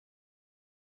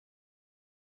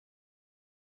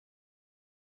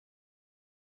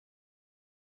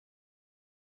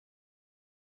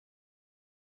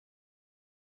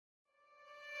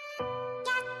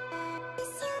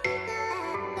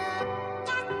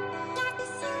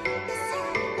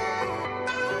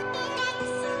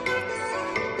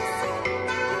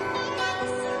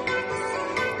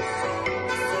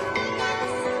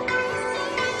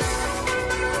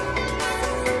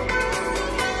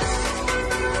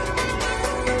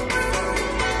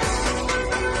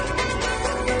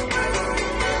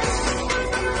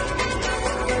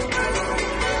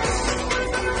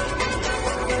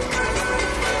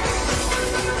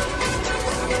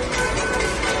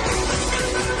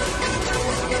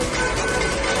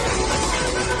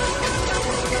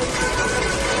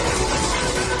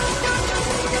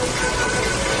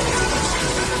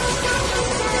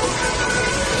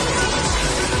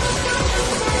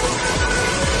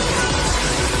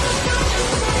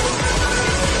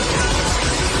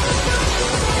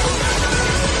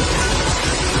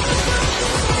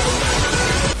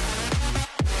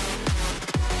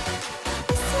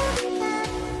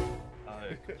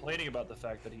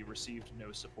received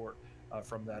no support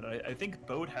from that. I think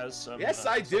Boat has some. Yes,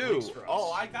 I some do. leaks for us.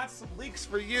 Oh, I got some leaks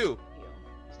for you.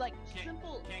 It's like Can't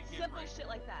simple right. shit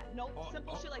like that. No,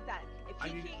 simple shit like that. If I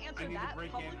he need, can't I answer need that to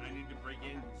break publicly, in. I need to break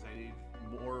in because I need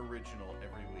More original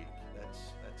every week.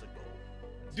 That's a goal.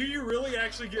 Do you really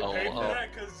actually get paid for Oh. that?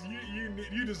 Because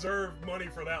you deserve money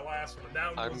for that last one.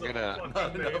 That one I'm was gonna- a Not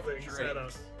fucking enough amazing setup.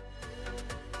 drinks.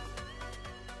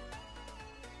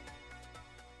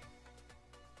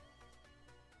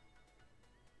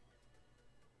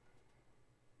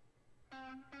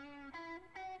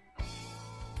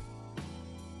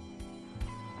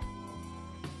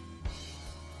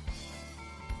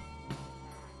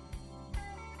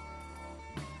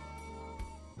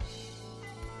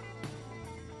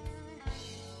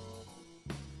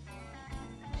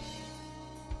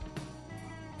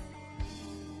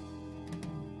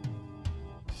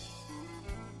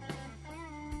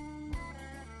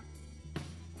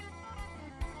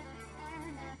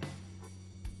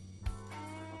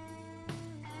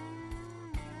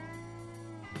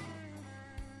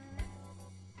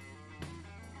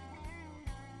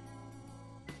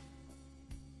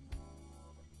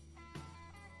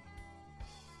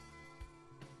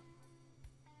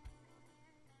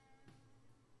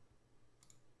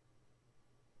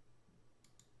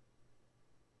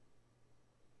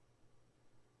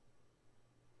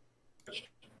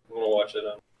 I'm gonna watch it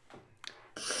on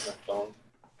my phone.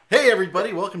 Hey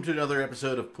everybody, welcome to another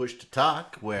episode of Push to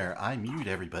Talk, where I mute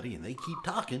everybody and they keep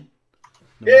talking.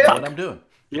 No matter what I'm doing.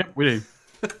 Yep, we do.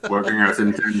 Working as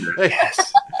intended.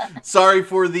 Yes. Sorry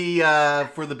for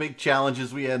the big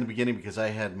challenges we had in the beginning because I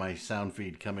had my sound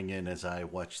feed coming in as I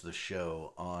watched the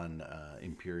show on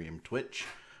Imperium Twitch.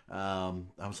 I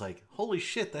was like, holy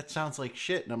shit, that sounds like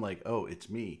shit. And I'm like, oh, it's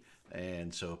me.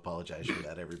 And so apologize for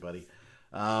that, everybody.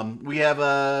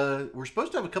 We're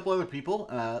supposed to have a couple other people.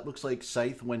 It looks like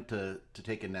Scythe went to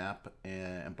take a nap,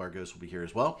 and Bargos will be here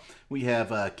as well. We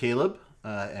have Caleb,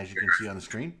 as you can see on the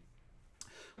screen.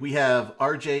 We have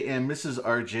RJ and Mrs.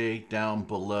 RJ down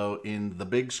below in the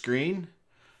big screen.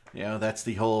 You know, that's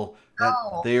the whole...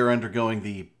 They are undergoing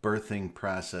the birthing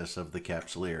process of the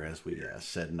Capsuleer, as we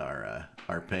said in our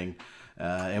ping.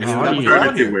 And we've got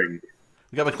McLeod here.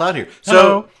 We got McLeod here.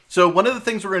 So one of the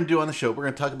things we're going to do on the show, we're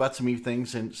going to talk about some new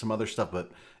things and some other stuff,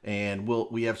 and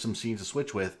we have some scenes to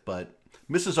switch with, but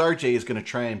Mrs. RJ is going to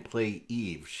try and play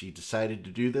Eve. She decided to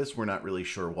do this. We're not really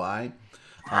sure why.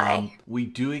 We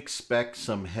do expect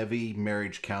some heavy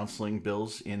marriage counseling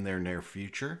bills in their near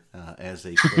future as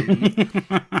they play Eve.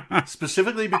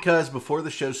 Specifically because before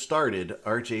the show started,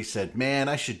 RJ said, man,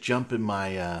 I should jump in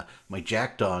my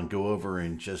jackdaw and go over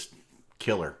and just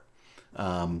kill her.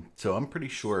 So I'm pretty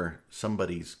sure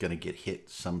somebody's going to get hit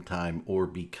sometime or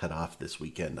be cut off this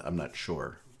weekend. I'm not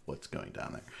sure what's going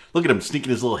down there. Look at him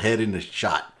sneaking his little head in the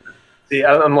shot. See,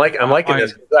 I'm liking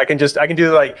this. I can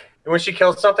do like when she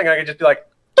kills something, I can just be like,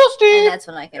 Toasty! And that's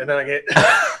when I can. And then I get.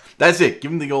 That's it.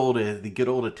 Give him the good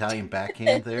old Italian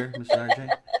backhand there, Mr.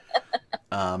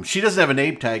 RJ. She doesn't have a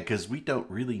name tag because we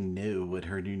don't really know what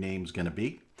her new name's going to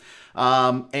be.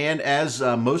 And as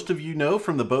most of you know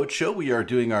from the Boat Show, we are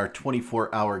doing our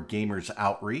 24-hour Gamers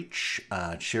Outreach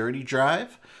charity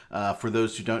drive. For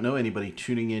those who don't know, anybody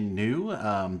tuning in new,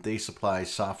 they supply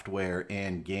software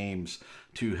and games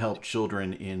to help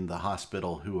children in the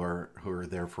hospital who are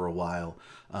there for a while,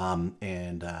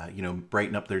 and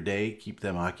brighten up their day, keep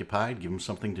them occupied, give them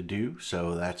something to do.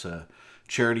 So that's a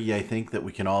charity I think that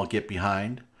we can all get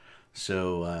behind.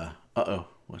 So,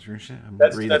 what's your shit? I'm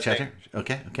reading the chat here.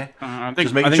 Okay. I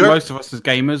think most of us as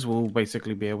gamers will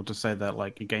basically be able to say that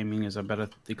like gaming is a better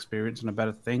experience and a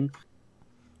better thing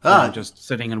than just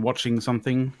sitting and watching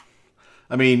something.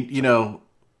 I mean,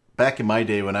 back in my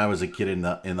day when I was a kid in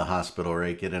the hospital,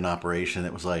 right, get an operation,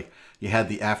 it was like you had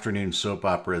the afternoon soap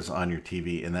operas on your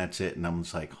TV and that's it. And I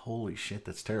was like, holy shit,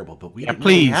 that's terrible. But we didn't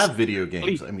really have video games.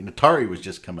 Please. I mean, Atari was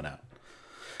just coming out.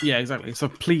 Yeah, exactly. So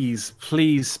please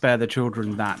spare the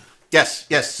children that. Yes.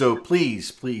 So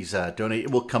please donate.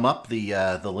 It will come up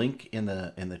the link in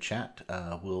the chat.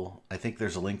 I think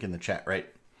there's a link in the chat, right?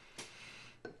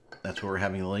 That's where we're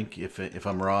having the link. If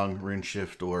I'm wrong,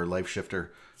 RuneShift or LifeShifter,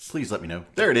 please let me know.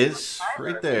 There it is,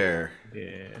 right there.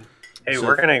 Yeah. Hey,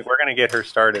 we're gonna get her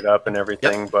started up and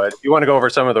everything, but you want to go over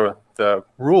some of the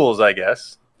rules, I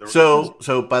guess. So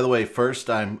by the way,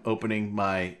 first I'm opening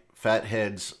my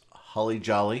Fatheads Holly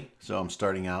Jolly. So I'm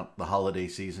starting out the holiday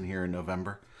season here in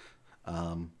November.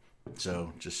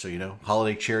 So just so you know,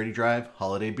 holiday charity drive,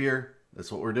 holiday beer.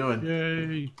 That's what we're doing.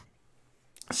 Yay!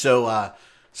 So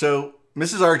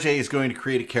Mrs. RJ is going to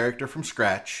create a character from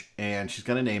scratch, and she's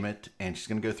going to name it, and she's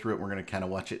going to go through it. We're going to kind of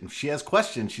watch it. And if she has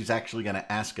questions, she's actually going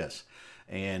to ask us.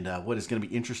 And what is going to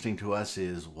be interesting to us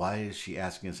is, why is she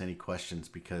asking us any questions?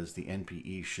 Because the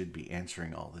NPE should be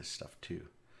answering all this stuff too.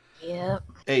 Yep.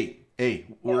 Hey,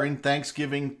 we're in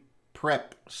Thanksgiving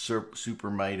prep,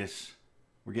 Super Midas.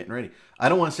 We're getting ready. I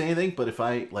don't want to say anything, but if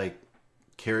I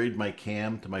carried my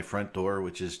cam to my front door,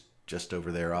 which is just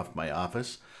over there off my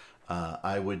office,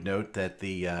 I would note that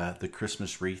the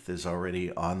Christmas wreath is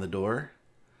already on the door.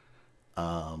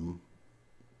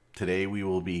 Today we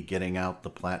will be getting out the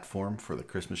platform for the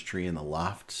Christmas tree in the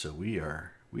loft, so we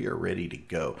are ready to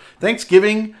go.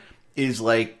 Thanksgiving is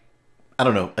like, I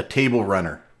don't know, a table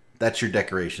runner. That's your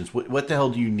decorations. What the hell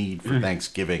do you need for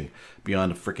Thanksgiving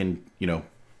beyond a freaking,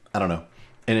 I don't know.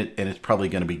 And it's probably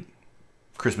going to be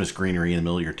Christmas greenery in the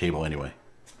middle of your table anyway.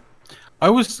 I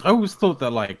always thought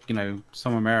that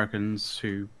some Americans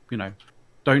who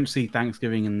don't see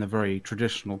Thanksgiving in the very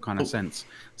traditional kind of sense,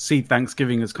 see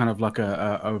Thanksgiving as kind of like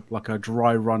a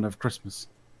dry run of Christmas.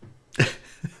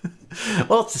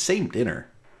 Well, it's the same dinner.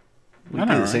 We do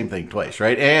the same thing twice,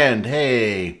 right? And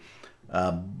hey,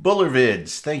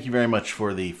 Bullervids, thank you very much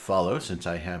for the follow, since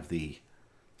I have the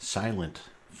silent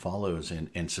follows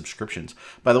and subscriptions.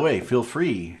 By the way, feel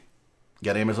free,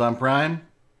 got Amazon Prime,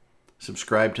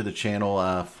 subscribe to the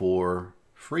channel for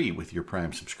free with your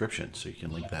Prime subscription, so you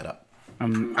can link that up.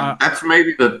 That's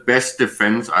maybe the best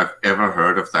defense I've ever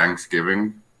heard of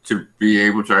Thanksgiving, to be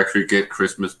able to actually get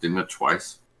Christmas dinner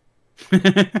twice.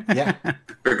 Yeah,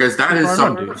 because that is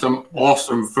some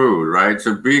awesome food, right?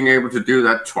 So being able to do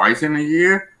that twice in a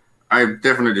year, I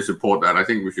definitely support that. I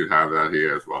think we should have that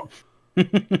here as well.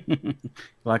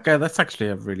 That's actually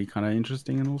a really kind of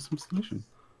interesting and awesome solution.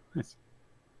 Nice.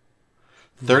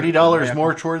 $30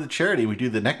 more toward the charity. We do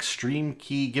the next stream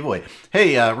key giveaway.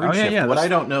 Hey, RuneShift, what I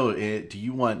don't know, do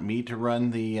you want me to run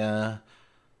the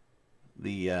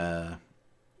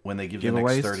when they give the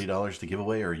next $30 to give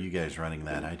away, or are you guys running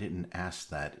that? I didn't ask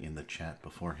that in the chat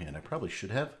beforehand. I probably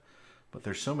should have, but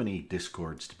there's so many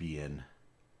Discords to be in.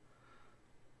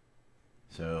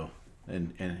 So,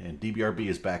 and DBRB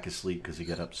is back asleep because he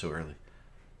got up so early.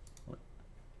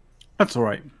 That's all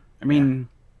right. I mean,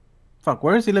 fuck,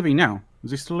 where is he living now? Is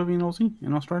he still living in Aussie,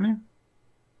 in Australia?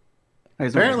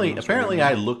 Apparently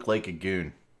I look like a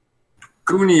goon.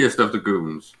 Gooniest of the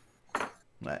goons.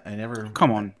 I never...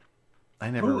 Come on. I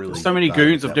never really... So many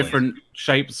goons of different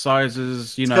shapes,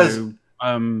 sizes,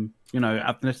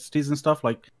 ethnicities and stuff.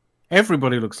 Like,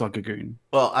 everybody looks like a goon.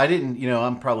 Well, I didn't,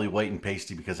 I'm probably white and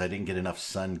pasty because I didn't get enough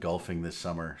sun golfing this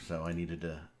summer, so I needed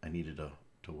to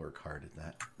work hard at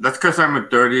that. That's because I'm a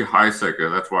dirty high-secker.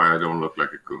 That's why I don't look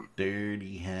like a goon.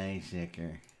 Dirty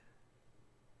high-secker.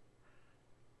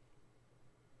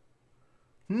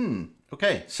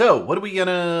 Okay, so what are we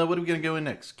gonna go in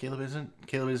next? Caleb isn't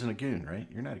a goon, right?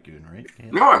 You're not a goon, right?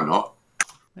 Caleb? No, I'm not.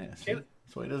 Yeah, see? That's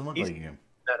why he doesn't look like a goon.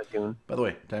 Not a goon. By the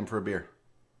way, time for a beer.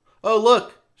 Oh,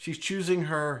 look! She's choosing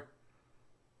her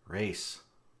race.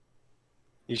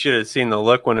 You should have seen the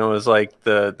look when it was like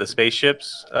the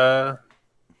spaceships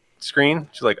screen.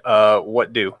 She's like,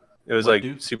 what do? It was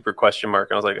super question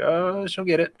mark. And I was like, she'll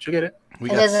get it. She'll get it. We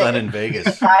got sun in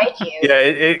Vegas. Guide you. Yeah,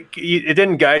 it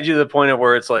didn't guide you to the point of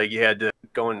where it's like you had to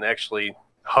go and actually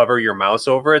hover your mouse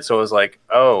over it. So it was like,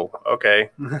 oh, okay.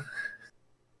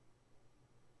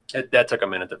 That took a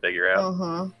minute to figure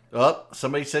out. Oh,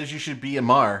 somebody says you should be a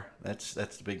Mar. That's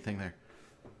the big thing there.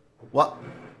 What?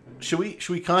 Should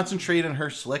we concentrate on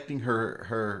her selecting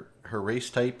her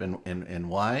race type and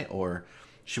why, or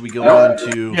should we go on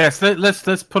to? Yes,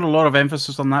 let's put a lot of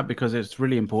emphasis on that because it's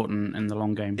really important in the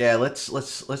long game. Yeah, let's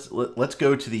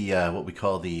go to the what we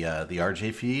call the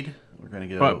RJ feed. We're gonna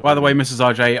go. By the way,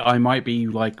 Mrs. RJ, I might be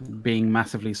being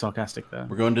massively sarcastic there.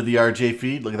 We're going to the RJ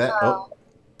feed. Look at that. Oh,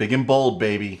 big and bold,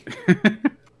 baby.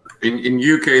 In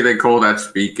UK, they call that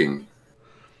speaking.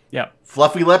 Yeah.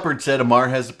 Fluffy Leopard said Amar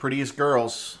has the prettiest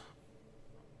girls.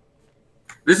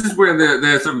 This is where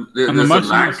there's something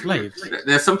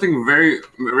very,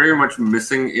 very much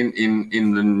missing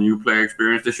in the new player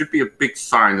experience. There should be a big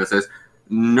sign that says,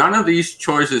 none of these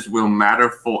choices will matter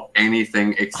for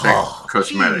anything except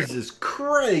cosmetic. Jesus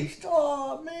Christ.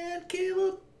 Oh, man,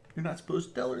 Caleb. You're not supposed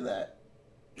to tell her that.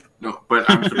 No, but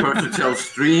I'm supposed to tell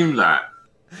Stream that.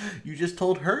 You just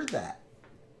told her that.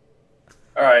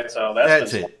 All right, so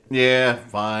that's it. Yeah,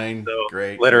 fine. So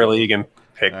great. Literally, you can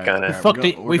pick kind of.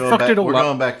 We fucked it all up. We're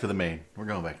going back to the main. We're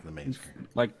going back to the main screen.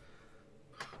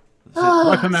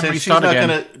 Since she's not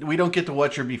gonna, we don't get to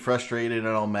watch her be frustrated and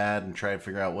all mad and try to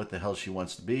figure out what the hell she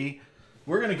wants to be.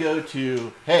 We're gonna go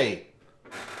to. Hey,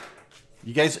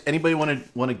 you guys. Anybody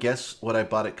want to guess what I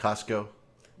bought at Costco?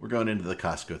 We're going into the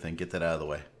Costco thing. Get that out of the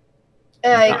way.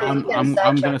 I'm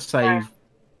gonna say.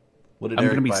 What did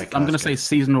Eric buy? I'm gonna say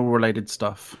seasonal related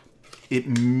stuff. It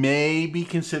may be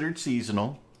considered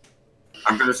seasonal.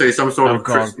 I'm going to say some sort of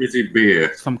Christmassy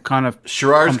beer. Some kind of.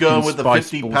 Sherrard's going with a spice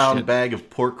 50-pound bullshit. bag of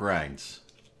pork rinds.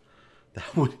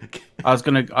 That would. I was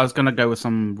gonna go with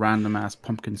some random ass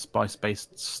pumpkin spice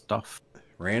based stuff.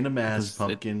 Random ass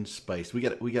pumpkin spice. We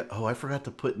got. Oh, I forgot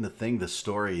to put in the thing the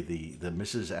story, the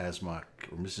Mrs. Asmock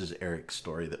or Mrs. Eric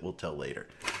story that we'll tell later.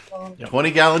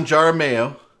 20-gallon jar of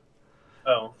mayo.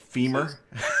 Oh, femur.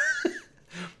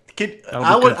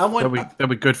 That'll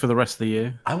be good for the rest of the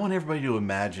year. I want everybody to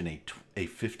imagine a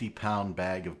 50-pound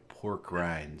bag of pork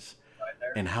rinds,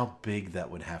 and how big that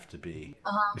would have to be.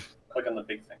 Click on the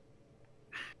big thing.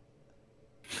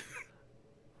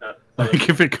 Like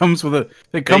if it comes with with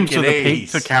the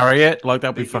peak to carry it, like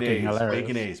that'd be fucking hilarious.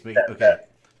 Bacon A's. Okay.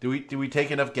 Do we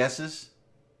take enough guesses?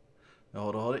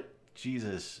 Hold it.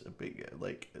 Jesus, a big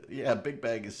big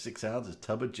bag is 6 ounces.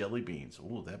 Tub of jelly beans.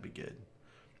 Ooh, that'd be good.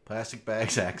 Plastic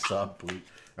bags, Axop.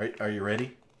 Are you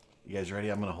ready? You guys ready?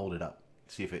 I'm gonna hold it up.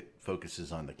 See if it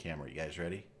focuses on the camera. You guys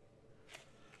ready?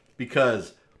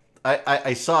 Because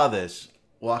I saw this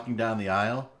walking down the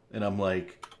aisle, and I'm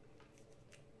like,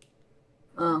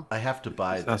 I have to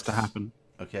buy this. That's to happen.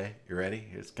 Okay, you ready?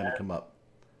 It's gonna come up.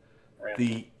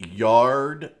 The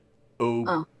Yard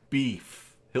O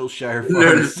Beef Hillshire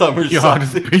Farm Summer Yard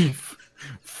Sausage. Beef.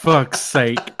 Fuck's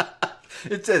sake.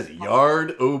 It says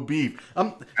Yard O Beef.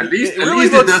 At least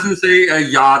it doesn't say a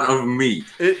yard of meat.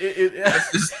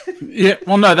 Yeah,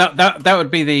 well, no, that would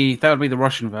be the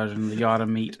Russian version, the Yard of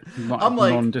Meat,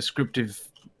 non-descriptive.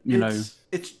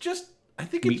 It's just. I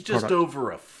think it's just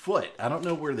over a foot. I don't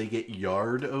know where they get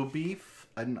Yard O Beef.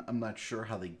 I'm not sure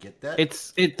how they get that.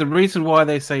 The reason why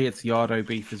they say it's Yard O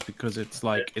Beef is because it's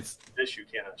like it's this you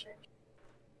cannot change.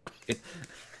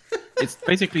 It's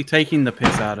basically taking the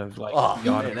piss out of like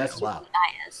Yard man, that's loud.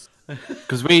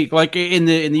 Because we like in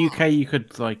the UK you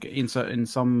could like in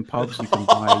some pubs you can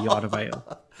buy a yard of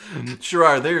ale.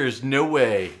 Sure, there is no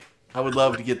way. I would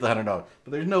love to get the $100, but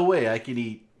there's no way I could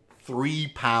eat 3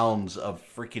 pounds of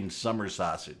freaking summer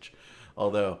sausage.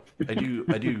 Although I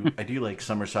do like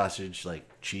summer sausage, like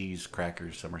cheese,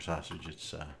 crackers, summer sausage.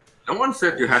 It's no one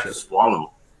said you had to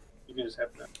swallow. You can just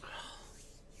have to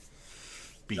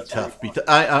be tough.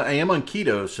 I am on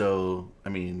keto, so I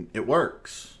mean it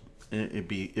works. It'd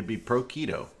be pro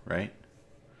keto, right?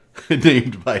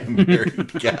 Named by a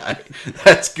married guy.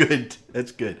 That's good.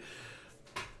 That's good.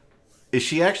 Is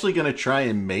she actually going to try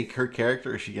and make her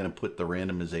character, or is she going to put the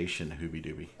randomization hoobie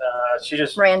doobie? She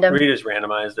just Random. We just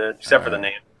randomized it, except for the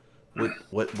name.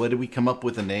 What did we come up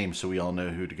with a name so we all know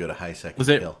who to go to high second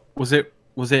kill? Was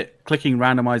it clicking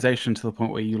randomization to the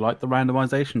point where you like the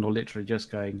randomization, or literally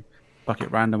just going fuck it,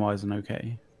 randomize and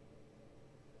okay?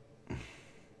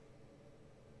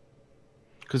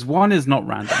 Because one is not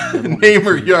random. Name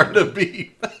her Yard of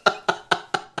Beef.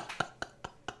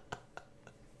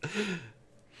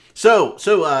 So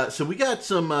we got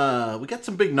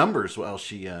some big numbers while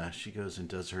she goes and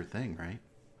does her thing, right?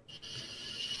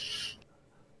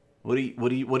 What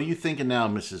are you thinking now,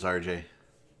 Mrs. RJ?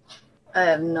 I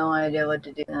have no idea what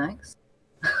to do next.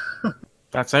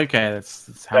 That's okay.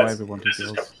 That's how everyone feels. This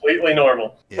is completely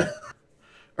normal. Yeah.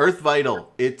 Earth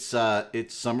Vital. It's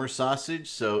summer sausage,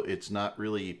 so it's not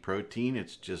really protein.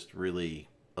 It's just really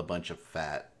a bunch of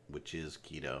fat, which is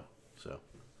keto. So.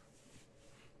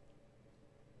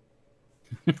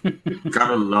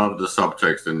 Gotta love the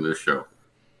subtext in this show.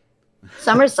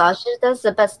 Summer sausage, that's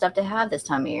the best stuff to have this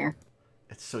time of year.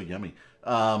 It's so yummy.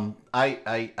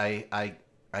 I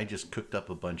just cooked up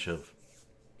a bunch of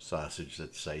sausage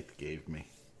that Scythe gave me.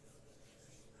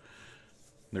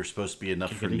 There's supposed to be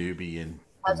enough for newbie and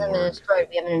Hasn't been destroyed.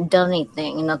 We haven't done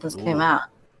anything, and nothing's came out.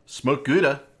 Smoked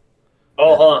Gouda.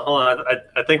 Oh, hold on.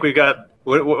 I think we got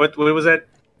what was that?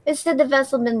 It said the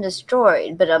vessel been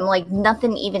destroyed, but I'm like,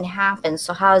 nothing even happened.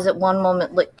 So how is it one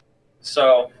moment like?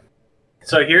 So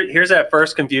here's that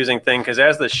first confusing thing, because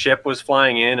as the ship was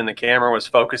flying in and the camera was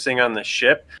focusing on the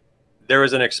ship, there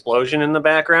was an explosion in the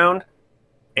background,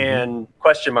 and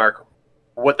question mark,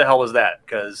 what the hell was that?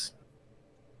 Because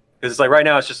it's like right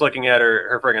now it's just looking at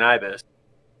her friggin' ibis,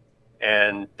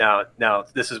 and now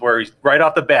this is where he's right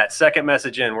off the bat, second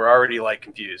message in, we're already like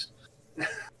confused.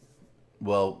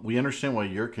 Well, we understand why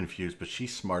you're confused, but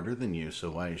she's smarter than you,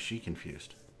 so why is she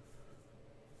confused?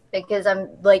 Because I'm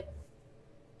like,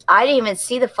 I didn't even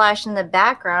see the flash in the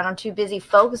background. I'm too busy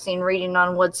focusing, reading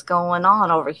on what's going on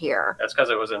over here. That's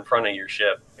because it was in front of your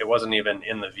ship. It wasn't even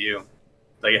in the view.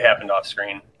 Like, it happened off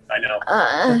screen. I know.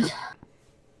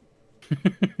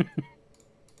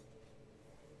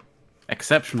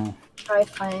 Exceptional. Try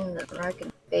finding the wreck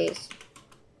and face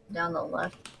down the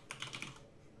left.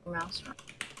 Mouse.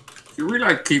 Do we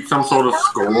like keep some sort of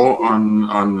score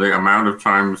on the amount of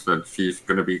times that she's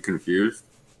going to be confused?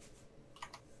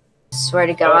 Swear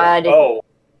to God. Oh,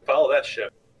 follow that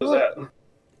ship. What's that?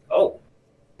 Oh.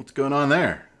 What's going on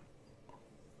there?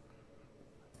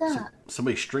 What's that?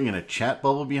 Somebody stringing a chat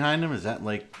bubble behind him? Is that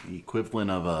like the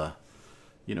equivalent of a,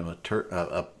 you know,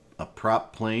 a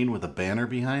prop plane with a banner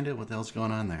behind it? What the hell's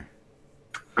going on there?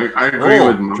 I agree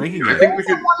with Monkey. drinking I game. think we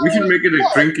should make it a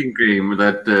drinking game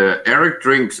that Eric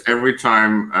drinks every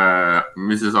time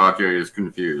Mrs. RJ is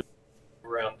confused.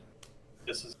 Around.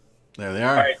 This is. There they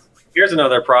are. All right. Here's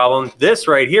another problem. This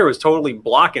right here was totally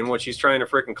blocking what she's trying to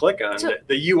freaking click on.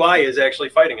 The UI is actually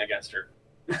fighting against her.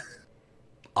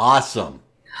 Awesome.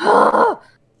 Oh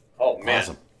man.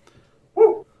 Awesome.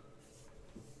 Woo.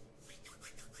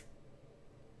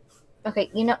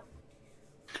 Okay, you know.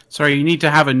 Sorry, you need to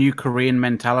have a new Korean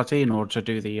mentality in order to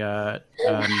do the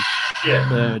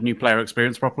new player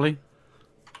experience properly.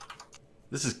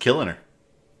 This is killing her.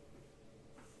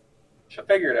 She'll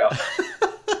figure it out.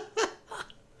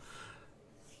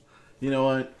 You know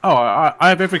what? Oh, I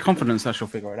have every confidence that she'll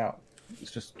figure it out.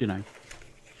 It's just, you know,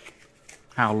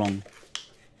 how long.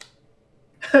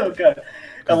 Oh god,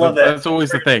 I love that. That's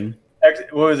always the thing.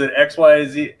 What was it?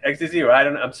 XYZ, XYZ? Or I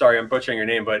don't. I'm sorry, I'm butchering your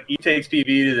name, but E takes PV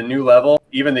to the new level.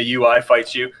 Even the UI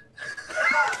fights you.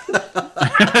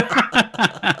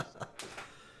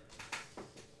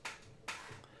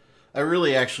 I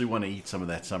really actually want to eat some of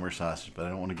that summer sausage, but I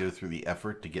don't want to go through the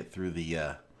effort to get through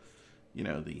the, you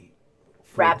know, the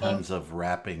 4 tons of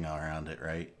wrapping around it,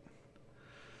 right?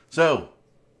 So,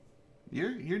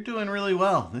 you're doing really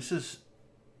well. This is,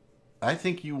 I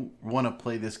think you want to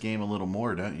play this game a little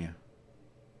more, don't you?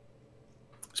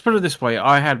 Let's put it this way: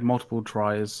 I had multiple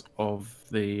tries of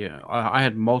the. I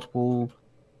had multiple,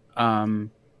 like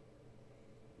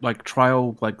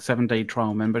 7-day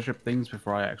trial membership things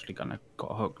before I actually kind of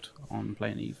got hooked on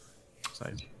playing Eve.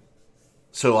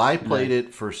 So I played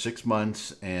it for 6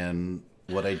 months, and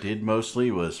what I did mostly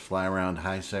was fly around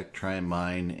HiSec, try and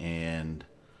mine, and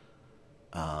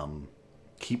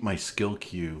keep my skill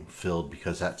queue filled,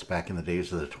 because that's back in the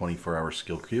days of the 24-hour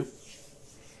skill queue.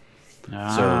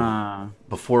 So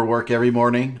before work every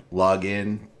morning, log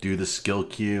in, do the skill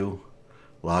queue,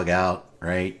 log out,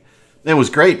 right? It was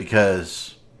great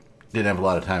because didn't have a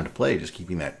lot of time to play, just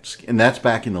keeping that. And that's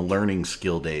back in the learning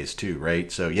skill days too,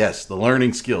 right? So yes, the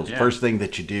learning skills, first thing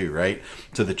that you do, right?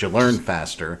 So that you learn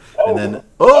faster. And then,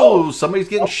 somebody's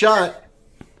getting shot.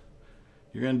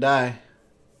 You're going to die.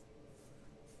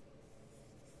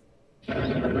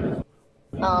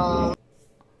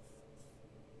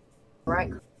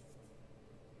 Right.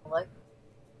 What?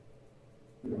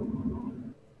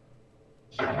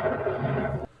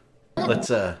 Let's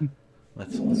go.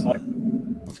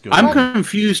 I'm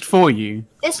confused for you.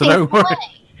 This so game's don't worry.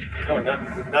 No,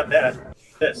 not that.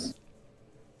 This.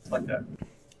 It's like that.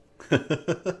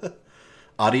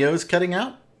 Audio's cutting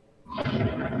out?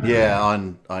 Yeah,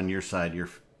 on your side, your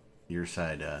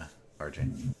side,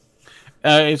 RJ.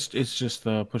 It's just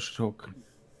the push to talk.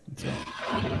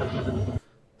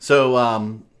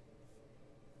 So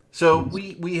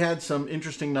we had some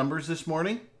interesting numbers this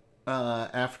morning.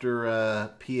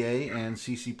 After PA and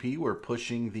CCP were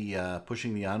pushing the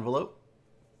envelope.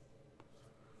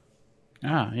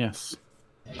 Ah, yes.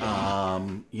 We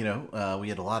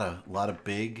had a lot of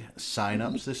big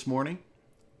sign-ups this morning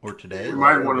or today. You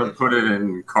might want to put it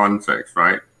in context,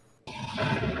 right?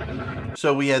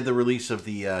 So we had the release of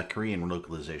the Korean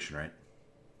localization, right?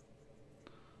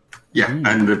 Yeah,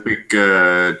 and the big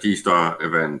G-Star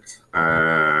event,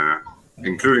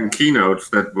 including keynotes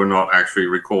that were not actually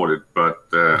recorded. But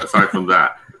aside from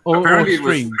that, apparently it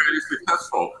was fairly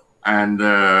successful. And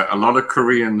a lot of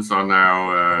Koreans are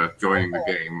now joining the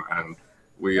game, and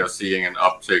we are seeing an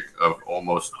uptick of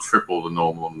almost triple the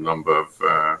normal number of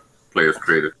players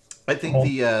created. I think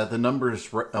the numbers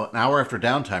an hour after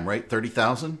downtime, right?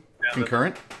 30,000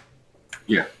 concurrent.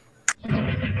 Yeah.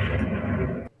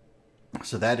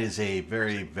 So that is a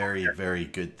very, very, very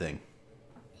good thing.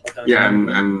 Yeah,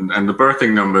 and the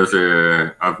birthing numbers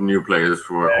of new players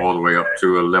were all the way up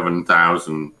to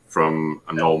 11,000 from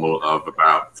a normal of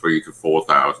about 3,000 to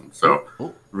 4,000. So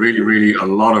really, really a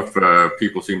lot of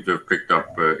people seem to have picked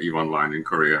up EVE Online in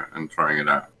Korea and trying it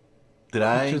out.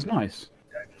 Which is nice.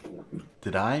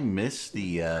 Did I miss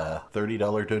the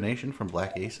 $30 donation from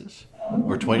Black Aces?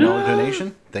 Or $20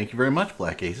 donation? Thank you very much,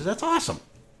 Black Aces. That's awesome.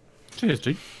 Cheers,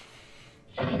 dude.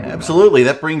 Absolutely.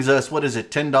 That brings us, what is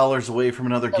it, $10 away from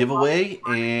another giveaway,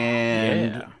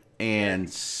 and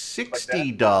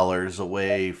 $60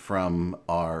 away from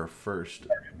our first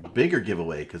bigger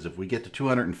giveaway. Because if we get to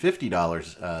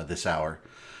 $250 this hour,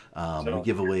 We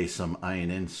give away some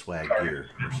INN swag gear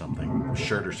or something, a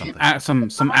shirt or something.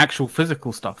 Some actual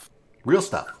physical stuff. Real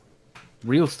stuff.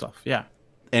 Real stuff, yeah.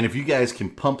 And if you guys can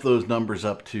pump those numbers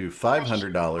up to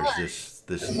 $500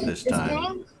 this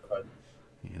time,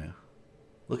 you know,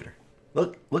 look at her.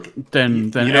 Look.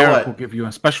 Then you know Eric what? will give you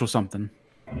a special something.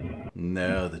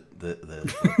 No,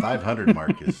 the 500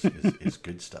 mark is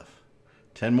good stuff.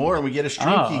 10 more and we get a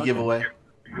stream key okay. giveaway.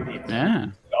 Yeah.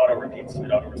 Auto repeats.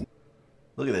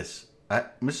 Look at this.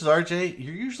 Mrs. RJ,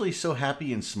 you're usually so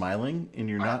happy and smiling, and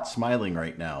you're not smiling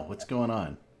right now. What's going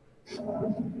on?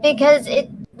 Because it,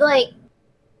 like...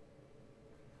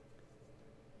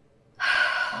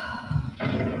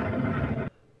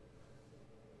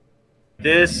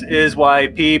 This is why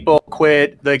people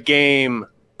quit the game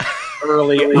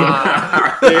early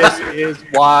on. This is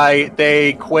why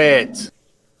they quit.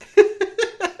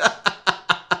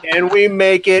 Can we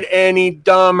make it any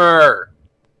dumber?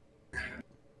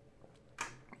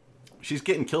 She's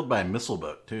getting killed by a missile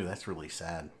boat, too. That's really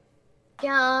sad.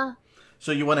 Yeah.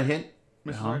 So you want a hint,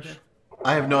 Mrs. RJ?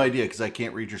 I have no idea because I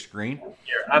can't read your screen.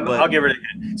 Here, I'll give it a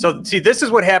hint. So, see, this is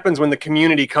what happens when the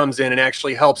community comes in and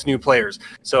actually helps new players.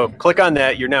 So, click on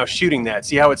that. You're now shooting that.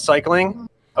 See how it's cycling?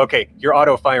 Okay, you're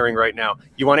auto-firing right now.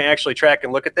 You want to actually track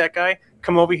and look at that guy?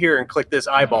 Come over here and click this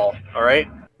eyeball, all right?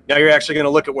 Now you're actually going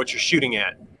to look at what you're shooting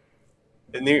at.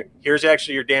 And here's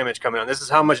actually your damage coming on. This is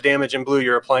how much damage in blue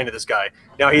you're applying to this guy.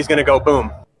 Now he's going to go boom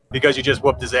because you just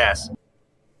whooped his ass.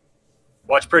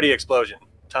 Watch pretty explosion.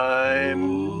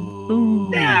 Time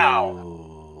now.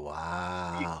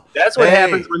 Wow. That's what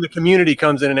happens when the community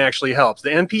comes in and actually helps. The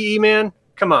MPE, man,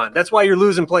 come on. That's why you're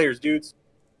losing players, dudes.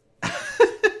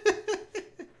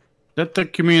 Let the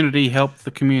community help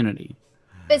the community.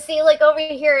 But see, like over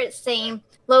here it's saying,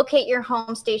 locate your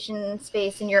home station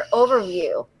space in your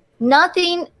overview.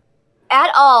 Nothing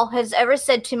at all has ever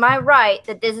said to my right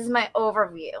that this is my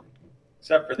overview.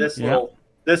 Except for this little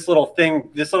thing,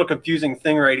 this little confusing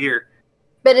thing right here.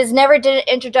 But it's never did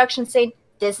an introduction saying,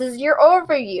 this is your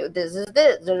overview, this is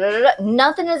this, da, da, da, da.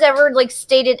 Nothing has ever like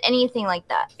stated anything like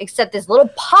that, except this little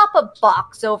pop-up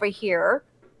box over here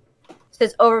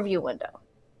says overview window.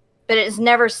 But it's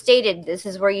never stated this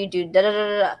is where you do da da da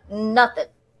da da. Nothing.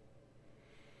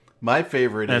 My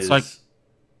favorite is like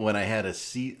when I had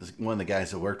one of the guys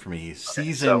that worked for me, he's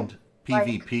seasoned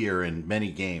PvPer in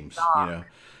many games, you know,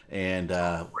 and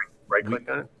right click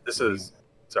on it. This is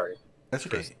sorry. That's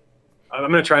okay. I'm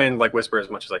gonna try and like whisper as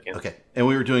much as I can. Okay. And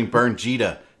we were doing Burn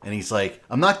Jita, and he's like,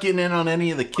 I'm not getting in on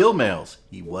any of the kill mails.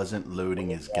 He wasn't loading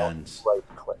his guns. Right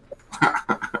click.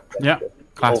 Yeah.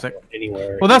 Classic.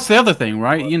 Anywhere. Well, that's the other thing,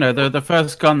 right? You know, the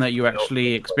first gun that you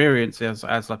actually experience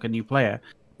as like a new player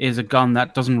is a gun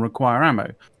that doesn't require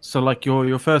ammo. So like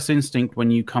your first instinct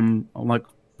when you come like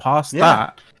past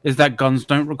that is that guns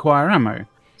don't require ammo.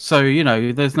 So you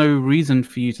know, there's no reason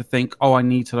for you to think, oh, I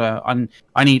need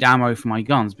ammo for my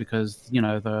guns, because you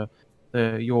know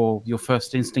your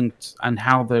first instinct and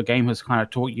how the game has kind of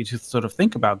taught you to sort of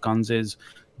think about guns is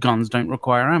guns don't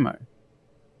require ammo.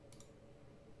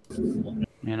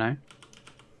 You know.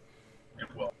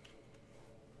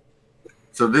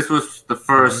 So this was the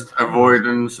first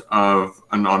avoidance of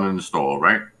an uninstall,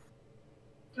 right?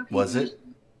 Was it?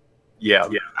 Yeah.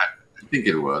 I think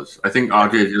it was. I think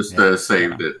RJ just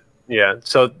saved it. Yeah.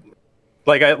 So,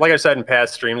 like I said in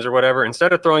past streams or whatever,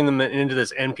 instead of throwing them into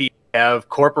this NP, have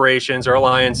corporations or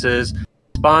alliances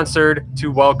sponsored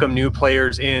to welcome new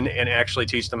players in and actually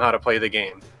teach them how to play the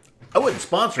game. I wouldn't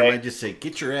sponsor him. I'd just say,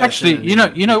 get your ass. Actually, in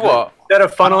you know what? Instead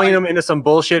of funneling them into some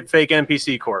bullshit fake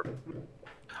NPC corp.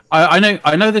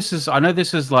 I know this is like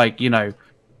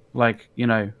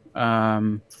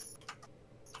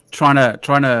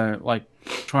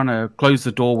trying to close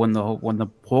the door when the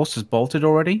horse is bolted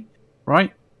already,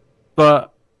 right?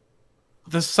 But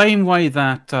the same way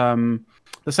that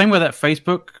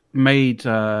Facebook made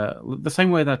the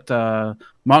same way that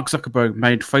Mark Zuckerberg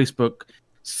made Facebook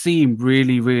seem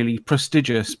really, really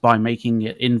prestigious by making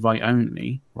it invite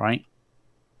only, right?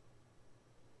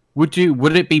 Would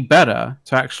it be better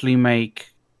to actually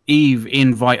make Eve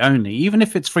invite only, even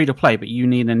if it's free to play, but you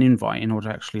need an invite in order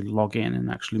to actually log in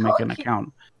and actually make an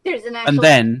account? There's an actual and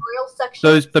then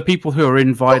section. the people who are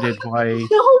invited by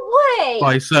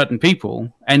certain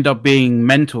people end up being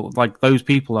mentor. Like those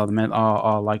people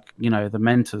are like, you know, the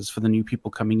mentors for the new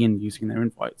people coming in using their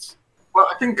invites. Well,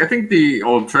 I think the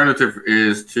alternative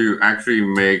is to actually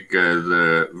make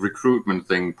the recruitment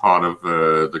thing part of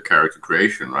the character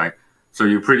creation, right? So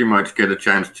you pretty much get a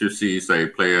chance to see, say,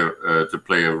 play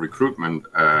a recruitment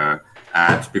ad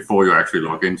before you actually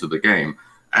log into the game,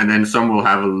 and then some will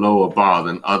have a lower bar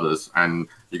than others, and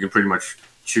you can pretty much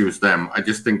choose them. I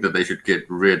just think that they should get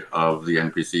rid of the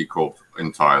NPC corps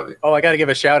entirely. Oh, I got to give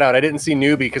a shout out. I didn't see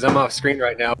newbie because I'm off screen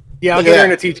right now. Yeah, I'll Look get at her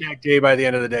in a that. T-Tac J by the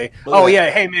end of the day. Look Oh at yeah,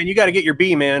 hey man, you got to get your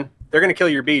B, man. They're gonna kill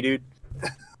your B, dude.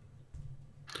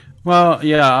 Well,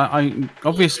 yeah, I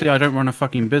obviously I don't run a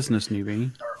fucking business,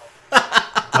 newbie.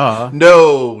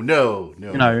 No.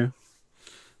 You know.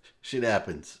 Shit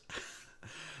happens.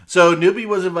 So Newbie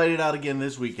was invited out again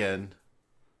this weekend.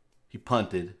 He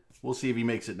punted. We'll see if he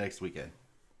makes it next weekend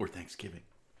or Thanksgiving.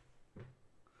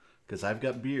 Because I've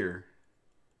got beer,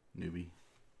 Newbie.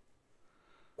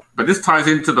 But this ties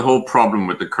into the whole problem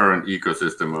with the current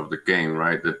ecosystem of the game,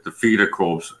 right? That the feeder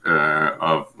corps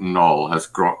of Null has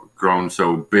grown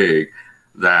so big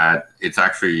that it's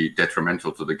actually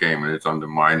detrimental to the game and it's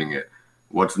undermining it.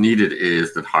 What's needed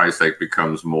is that HiSec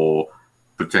becomes more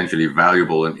potentially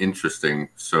valuable and interesting.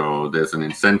 So there's an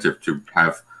incentive to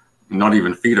have not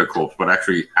even feeder corps, but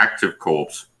actually active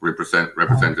corps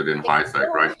represented in HiSec,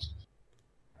 right?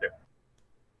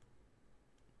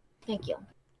 Thank you.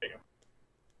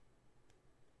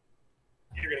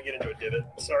 You're gonna get into a divot.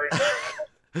 Sorry.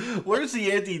 Where's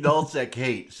the anti-nullsec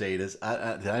hate, Sadus?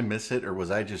 Did I miss it, or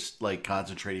was I just like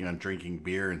concentrating on drinking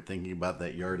beer and thinking about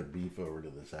that yard of beef over to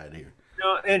the side here?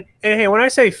 No, and hey, when I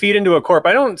say feed into a corp,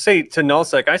 I don't say to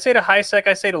nullsec. I say to HiSec.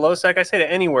 I say to lowsec. I say to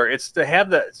anywhere. It's to have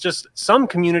the just some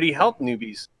community help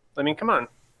newbies. I mean, come on,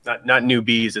 not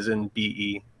newbies as in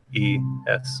BEES,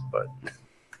 but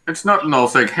it's not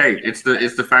nullsec hate. It's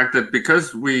the fact that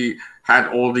because we had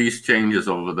all these changes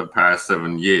over the past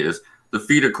 7 years, the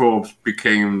feeder corps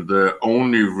became the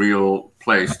only real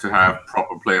place to have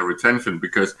proper player retention,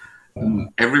 because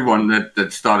everyone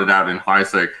that started out in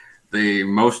HiSec, they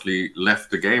mostly left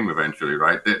the game eventually,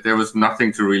 right? There was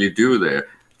nothing to really do there.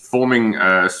 Forming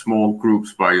small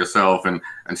groups by yourself and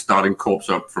starting corps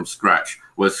up from scratch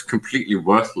was completely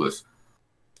worthless.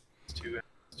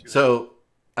 So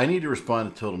I need to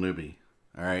respond to Total Newbie,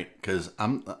 all right? Because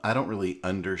I don't really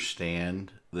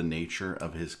understand the nature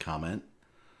of his comment.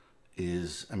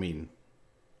 I mean,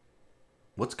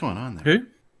 what's going on there? Who?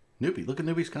 Newbie, look at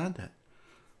Newbie's content.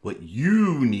 What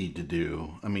you need to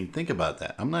do. I mean, think about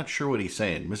that. I'm not sure what he's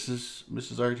saying. Mrs.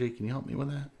 RJ, can you help me with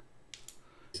that?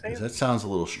 'Cause that sounds a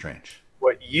little strange.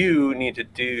 what you need to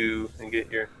do and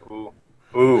get your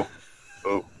ooh.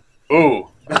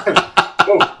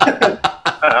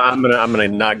 I'm gonna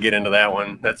not get into that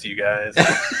one. That's you guys. I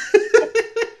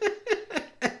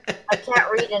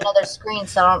can't read another screen,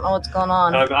 so I don't know what's going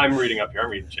on. I'm reading up here. I'm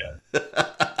reading chat.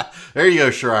 There you go,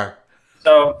 Shirar.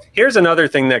 So here's another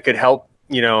thing that could help.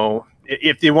 You know,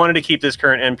 if you wanted to keep this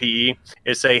current MPE,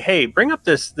 is say, hey, bring up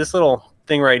this little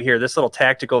thing right here, this little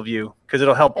tactical view, because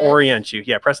it'll help orient you.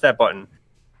 Yeah, press that button.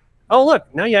 Oh,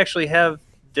 look, now you actually have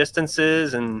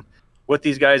distances and what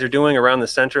these guys are doing around the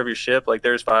center of your ship. Like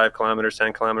there's 5 kilometers,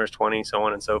 10 kilometers, 20, so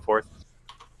on and so forth.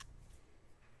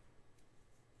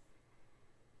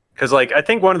 Because like I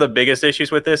think one of the biggest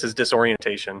issues with this is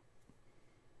disorientation.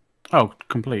 Oh,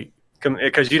 complete.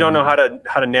 Because you don't know how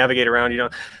to navigate around. You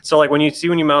don't. So like when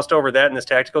you moused over that in this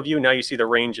tactical view, now you see the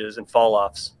ranges and fall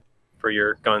offs for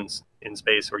your guns in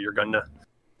space or your gunna.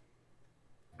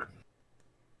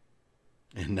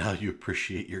 And now you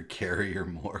appreciate your carrier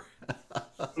more.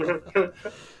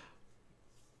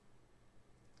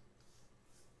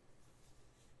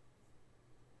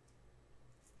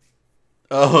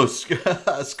 Oh,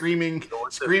 Screaming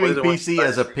PC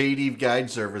as a paid Eve guide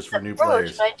service for new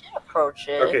players. I did approach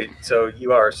it. Okay, so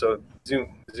you are. So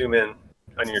zoom in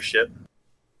on your ship.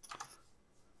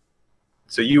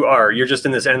 So you're just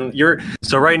in this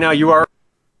so right now you are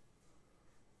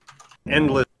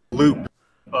endless loop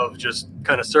of just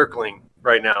kind of circling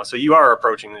right now. So you are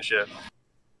approaching the ship.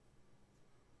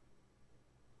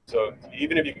 So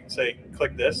even if you can say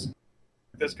click this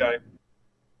guy.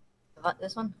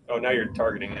 This one? Oh, now you're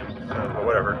targeting him. Or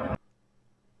whatever.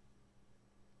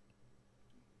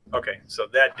 Okay, so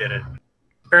that did it.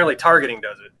 Apparently targeting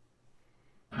does it.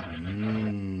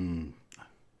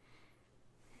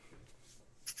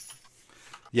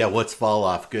 Yeah, what's fall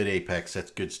off? Good Apex.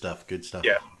 That's good stuff. Good stuff.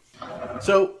 Yeah.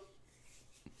 So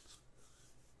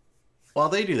while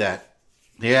they do that,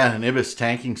 yeah, and Ibis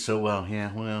tanking so well.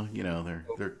 Yeah, well, you know,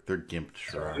 they're gimped.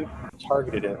 Sure. You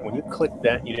targeted it. When you clicked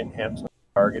that, you didn't have something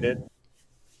targeted.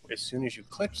 As soon as you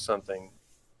clicked something,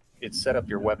 it set up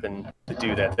your weapon to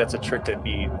do that. That's a trick that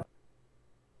Eve.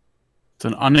 It's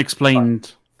an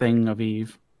unexplained thing of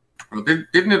Eve. Well,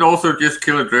 didn't it also just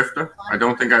kill a drifter? I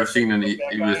don't think I've seen any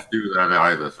Evis do that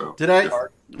either. So did I?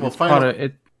 Well, final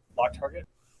lock target.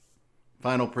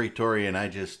 Final Praetorian. I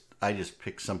just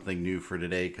picked something new for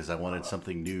today because I wanted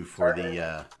something new for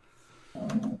the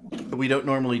we don't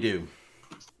normally do.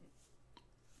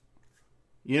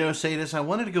 You know, Sadis, I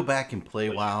wanted to go back and play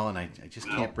WoW, and I just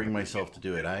can't bring myself to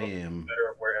do it. I am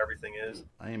Better where everything is.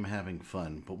 I am having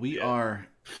fun, but we are.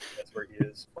 That's where he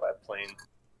is. Flat plane.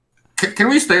 Can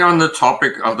we stay on the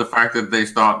topic of the fact that they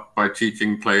start by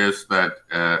teaching players that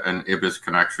an Ibis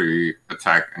can actually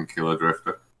attack and kill a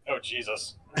drifter? Oh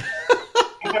Jesus!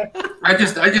 I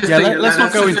just Yeah, think let's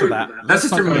not that's go just into a- that. That's Let's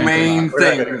just not the go into main that. We're not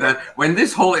thing gonna- that when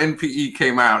this whole NPE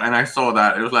came out and I saw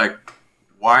that, it was like,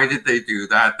 why did they do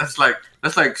that? That's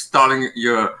like starting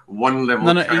your one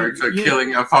level No, character you-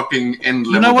 killing a fucking end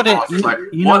level You know what it? boss. It's like,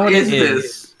 You know what is it this?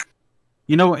 is.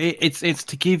 You know, it's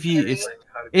to give you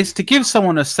it's to give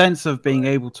someone a sense of being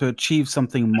able to achieve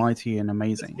something mighty and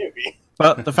amazing.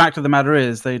 But the fact of the matter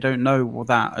is, they don't know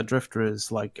that a drifter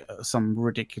is like some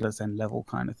ridiculous end level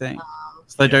kind of thing.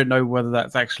 So they don't know whether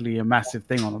that's actually a massive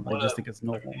thing or not. They just think it's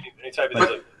normal.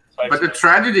 But the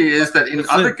tragedy is that in It's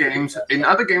other a- games,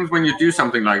 when you do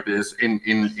something like this in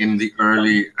the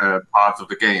early parts of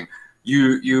the game,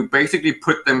 you basically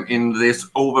put them in this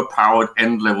overpowered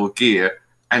end level gear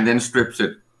and then strips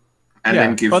it and Yeah,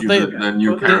 then gives but you they- the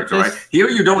new but character, there's- right? Here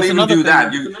you don't there's even another do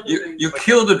that. thing- You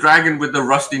kill the dragon with the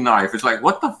rusty knife. It's like,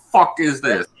 what the fuck is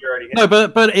this? No,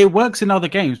 but it works in other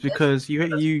games because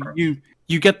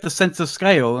you get the sense of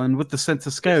scale, and with the sense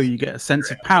of scale, you get a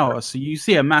sense of power. So you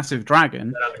see a massive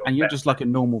dragon, and you're just like a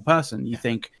normal person. You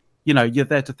think, you know, you're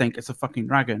there to think it's a fucking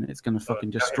dragon. It's going to fucking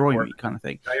destroy me, kind of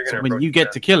thing. So when you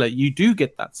get to kill it, you do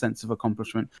get that sense of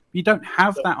accomplishment. You don't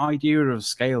have that idea of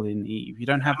scale in Eve. You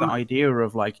don't have the idea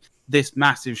of like this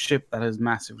massive ship that is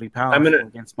massively powerful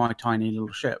against my tiny little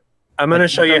ship. I'm going to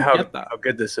show you how get that.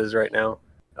 good this is right now.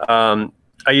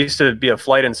 I used to be a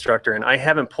flight instructor, and I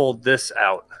haven't pulled this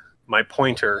out, my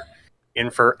pointer, in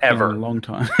forever. In a long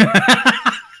time.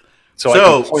 So I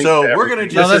can point to we're gonna everything.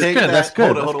 just that's take good, that. that's good,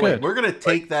 Hold on, that's hold on, wait. good. We're gonna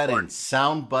take that in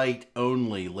soundbite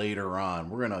only later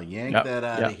on. We're gonna yank Yep, that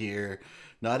out yep. of here.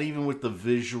 Not even with the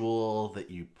visual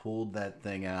that you pulled that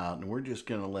thing out, and we're just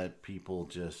gonna let people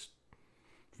just,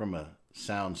 from a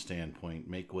sound standpoint,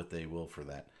 make what they will for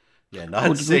that. Yeah, not Oh,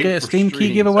 did we safe get a for Steam key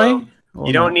streaming. giveaway? Or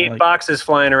You don't not? need Like- boxes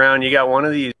flying around. You got one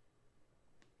of these.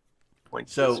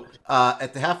 So,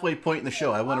 at the halfway point in the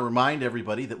show, I want to remind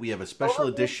everybody that we have a special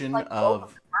edition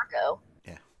of. Marco.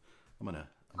 I'm gonna.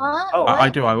 Oh, I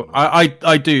do.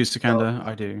 I do, Sikander.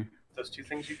 I do. those two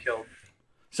things you killed.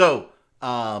 So,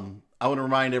 I want to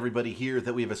remind everybody here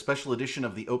that we have a special edition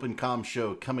of the OpenCom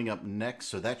show coming up next,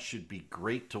 so that should be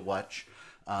great to watch.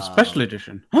 Special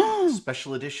edition.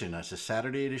 Special edition. That's a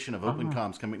Saturday edition of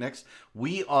OpenCom's coming next.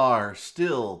 We are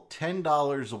still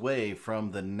 $10 away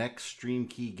from the next Stream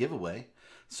Key giveaway.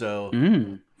 So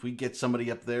if we get somebody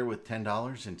up there with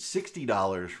 $10 and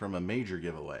 $60 from a major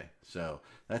giveaway. So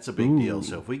that's a big deal.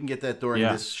 So if we can get that during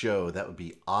this show, that would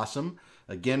be awesome.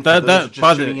 Again, for those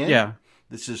just tuning in,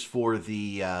 this is for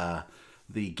the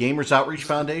Gamers Outreach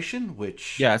Foundation,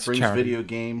 which brings charity. video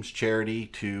games charity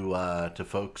to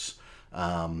folks,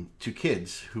 to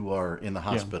kids who are in the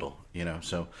hospital. You know,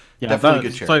 so definitely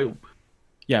good charity. So,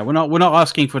 yeah, we're not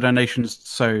asking for donations.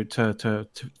 So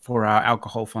for our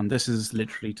alcohol fund, this is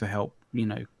literally to help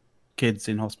kids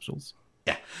in hospitals.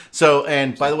 Yeah. So,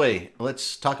 and by the way,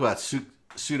 let's talk about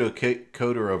Pseudo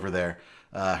Coder over there.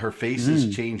 Her face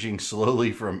is changing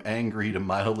slowly from angry to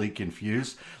mildly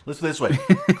confused. Let's put it this way.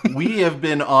 We have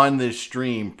been on this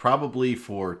stream probably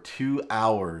for 2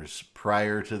 hours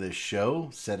prior to this show,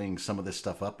 setting some of this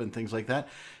stuff up and things like that.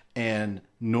 And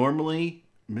normally,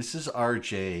 Mrs.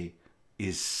 RJ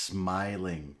is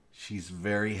smiling. She's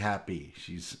very happy.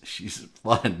 She's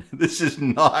fun. This is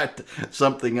not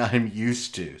something I'm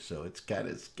used to, so it's kind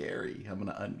of scary. I'm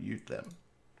going to unmute them.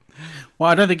 Well,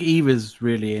 I don't think Eve is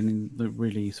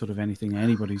really sort of anything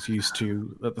anybody's used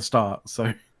to at the start.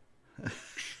 So,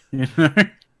 She's not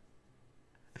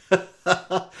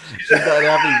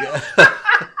happy.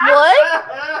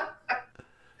 What?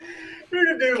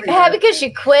 Yeah, because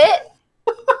she quit.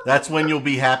 That's when you'll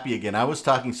be happy again. I was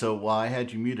talking, so while I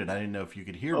had you muted, I didn't know if you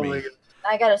could hear me.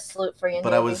 I got a salute for you.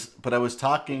 But I was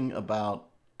talking about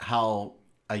how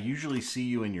I usually see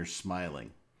you and you're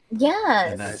smiling.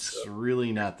 Yes. And that's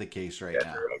really not the case right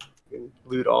now.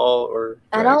 Loot all or.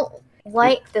 I don't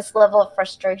like this level of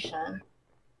frustration.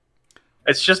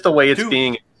 It's just the way it's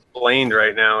being explained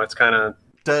right now. It's kind of.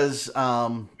 Does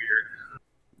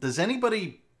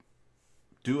anybody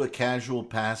do a casual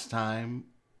pastime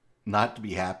not to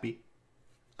be happy?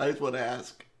 I just want to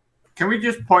ask. Can we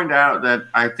just point out that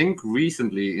I think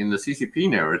recently in the CCP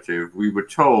narrative, we were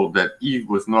told that Eve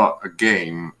was not a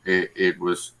game, it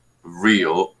was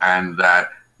real, and that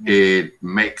it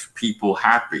makes people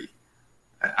happy.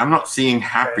 I'm not seeing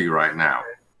happy right now.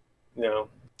 No.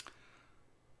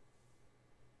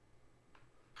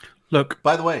 Look,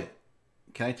 By the way,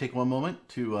 can I take one moment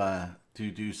to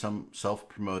do some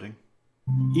self-promoting?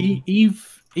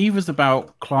 Eve is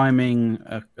about climbing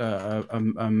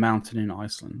a mountain in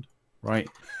Iceland, right?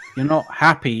 You're not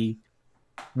happy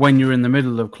when you're in the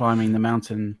middle of climbing the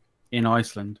mountain in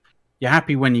Iceland. You're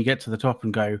happy when you get to the top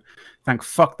and go, "Thank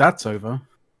fuck that's over."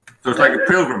 So it's like a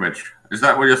pilgrimage. Is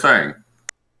that what you're saying?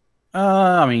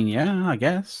 I mean, yeah, I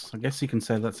guess you can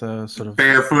say that's a sort of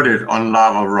Barefooted on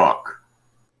lava rock.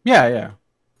 yeah.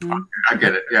 I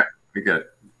get it. Yeah, I get it.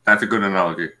 That's a good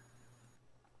analogy.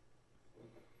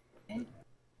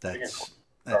 That's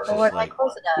Or just where'd my like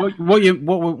clothes at?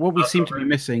 What we seem to be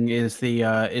missing is the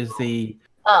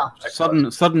Oh, sudden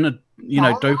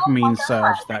dopamine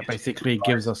surge that basically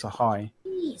gives us a high.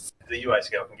 jeez. The UI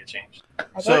scale can get changed.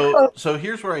 so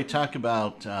here's where I talk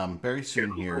about very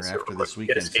soon here after this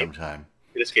weekend escape. sometime,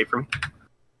 Get escape from.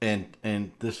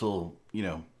 and this will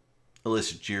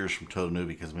elicit jeers from Total Newbie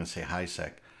because I'm going to say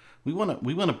HiSec. We want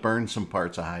to burn some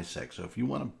parts of HiSec. So if you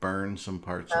want to burn some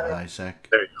parts of HiSec,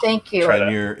 Thank you. Try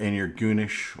and you're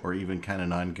goonish or even kind of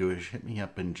non-gooish, hit me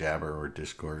up in Jabber or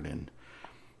Discord and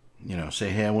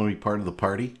say, hey, I want to be part of the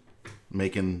party,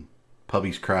 making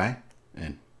puppies cry,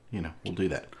 and we'll do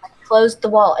that. Closed the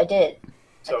wall. I did.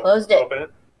 So I closed it. Open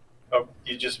it. Oh,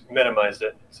 you just minimized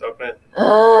it. So open it.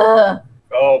 Ugh.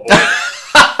 Oh boy.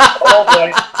 Oh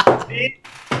boy. See?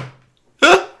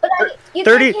 But you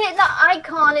 30 keep hitting the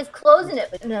icon is closing it.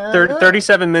 But no.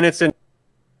 37 minutes in.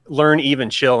 Learn, even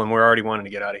chill, and we're already wanting to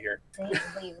get out of here.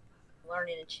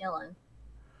 Learning and chilling.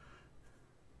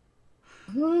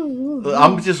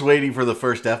 I'm just waiting for the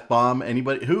first F-bomb.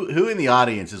 Anybody who in the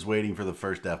audience is waiting for the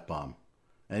first F-bomb?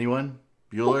 Anyone?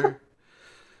 Bueller?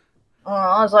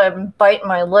 I was like biting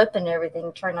my lip and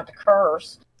everything, trying not to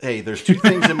curse. Hey, there's two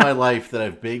things in my life that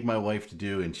I've begged my wife to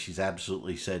do, and she's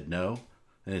absolutely said no.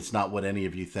 And it's not what any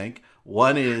of you think.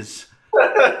 One is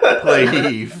play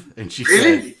Eve, and she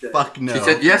Really? said, fuck no. She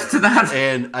said yes to that.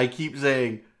 And I keep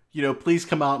saying, please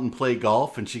come out and play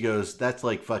golf. And she goes, that's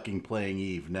like fucking playing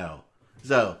Eve. No.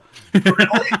 So. Really?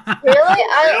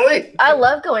 Really? I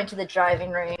love going to the driving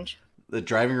range. The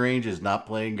driving range is not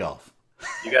playing golf.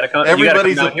 You gotta come.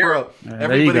 Everybody's you a gotta come down pro. here.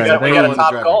 There you go. Everybody's a We pro got on a the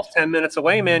top driving golf range. 10 minutes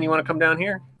away, man. You want to come down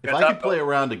here? If Got I top could play golf.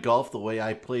 around a golf the way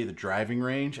I play the driving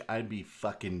range, I'd be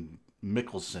fucking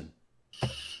Mickelson.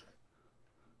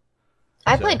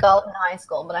 I So- played golf in high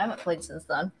school, but I haven't played since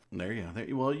then. There you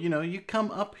go. Well, you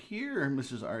come up here,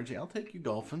 Mrs. RJ. I'll take you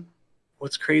golfing.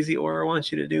 What's crazy Aura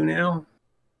wants you to do now?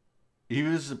 He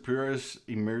was the purest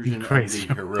immersion Crazy. of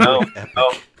the heroic epic.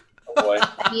 Oh boy.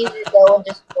 I need to go and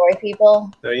destroy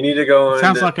people. No, you need to go.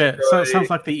 Sounds and sounds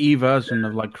like the E version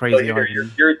of like Oh, Crazy you're,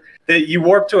 Island. you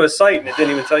warped to a site and it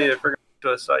didn't even tell you to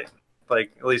to a site.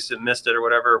 Like at least it missed it or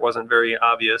whatever. It wasn't very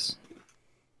obvious.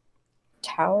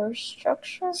 Tower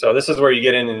structure? So this is where you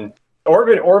get in and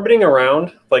orbiting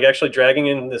around, like actually dragging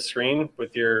in the screen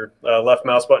with your left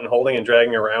mouse button holding and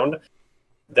dragging around.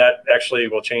 That actually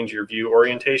will change your view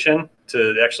orientation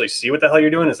to actually see what the hell you're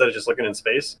doing instead of just looking in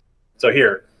space. So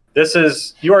here,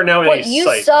 you are now in What a you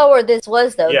site. saw where this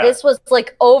was though, Yeah. this was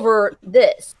like over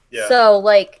this. Yeah. So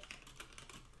like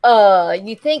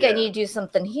you think I Yeah. need to do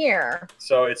something here.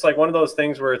 So it's like one of those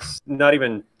things where it's not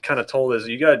even kind of told is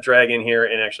you got to drag in here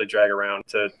and actually drag around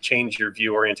to change your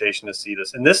view orientation to see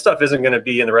this. And this stuff isn't going to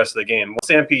be in the rest of the game. Once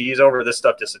the MPE is over, this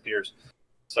stuff disappears.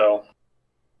 So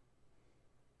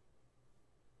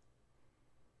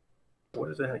what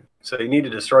is that? So you need to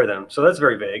destroy them. So that's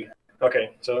very vague.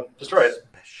 Okay, so destroy it.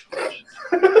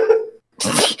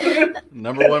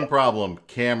 Number one problem,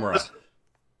 camera.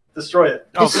 Destroy it.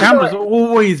 Oh, Destroy camera's it.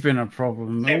 always been a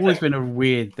problem. Same Always thing. been a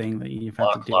weird thing that you've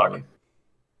had to deal Lock. with.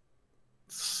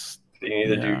 You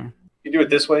either Yeah. you do it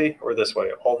this way or this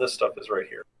way. All this stuff is right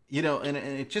here. And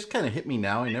it just kind of hit me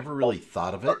now. I never really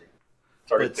thought of it.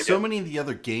 Sorry, But so many of the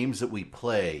other games that we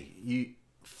play,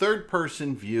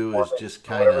 third-person view is just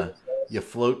kind of, you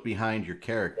float behind your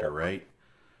character, right?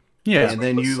 Yeah. And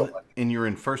then you're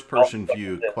in first-person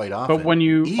view quite often. But when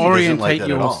you Eve isn't orientate like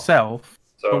that at all, yourself,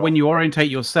 So but when you orientate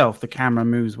yourself, the camera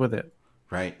moves with it.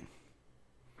 right?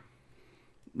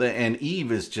 And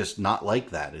Eve is just not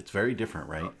like that. It's very different,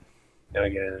 right? and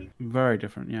again, Very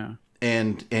different, yeah.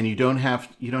 And you don't have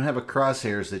a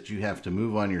crosshairs that you have to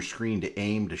move on your screen to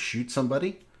aim to shoot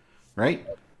somebody, right?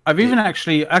 I've even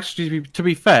actually, to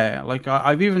be fair, like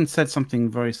I've even said something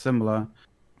very similar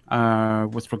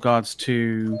with regards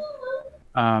to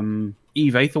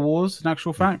Eve Aether Wars. In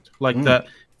actual fact, like the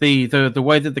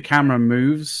way that the camera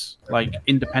moves, like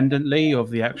independently of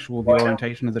the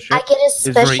orientation of the ship, I get a is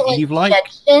very special Eve-like.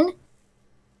 injection.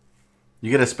 You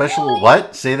get a special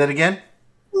what? Say that again.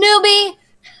 Newbie.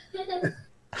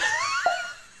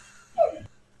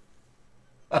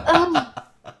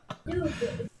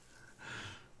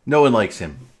 No one likes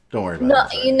him. Don't worry about No,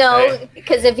 it. you know,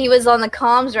 because if he was on the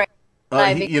comms right now,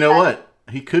 You know what?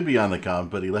 He could be on the comm,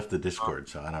 but he left the Discord,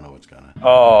 so I don't know what's going on.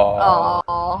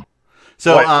 Oh.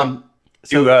 So,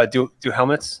 do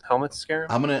helmets scare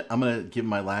him? I'm gonna give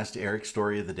my last Eric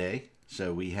story of the day.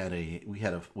 So we had a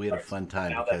fun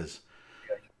time because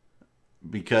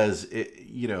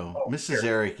Mrs.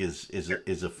 Eric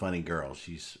is a funny girl.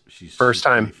 She's First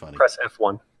time. really funny. Press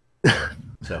F1.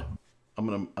 So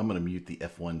I'm gonna mute the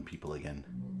F1 people again.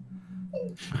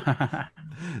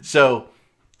 So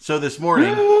this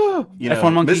morning,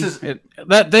 F1 monkey.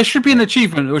 There should be an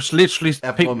achievement which literally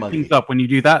picks up when you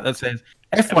do that. That says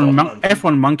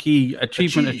F1 monkey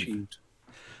achievement achieved.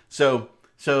 So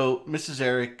Mrs.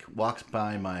 Eric walks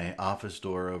by my office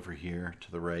door over here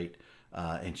to the right,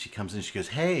 and she comes in. She goes,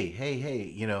 "Hey,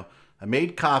 I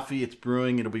made coffee. It's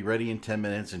brewing. It'll be ready in 10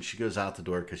 minutes." And she goes out the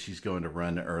door because she's going to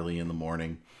run early in the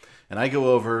morning. And I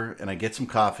go over and I get some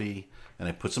coffee and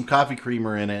I put some coffee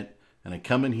creamer in it. And I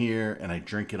come in here and I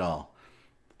drink it all.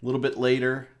 A little bit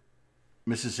later,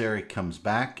 Mrs. Eric comes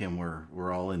back and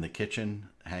we're all in the kitchen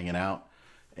hanging out.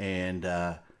 And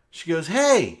she goes,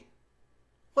 "Hey,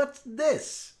 what's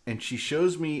this?" And she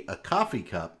shows me a coffee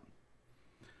cup.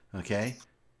 Okay?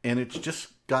 And it's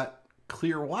just got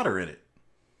clear water in it.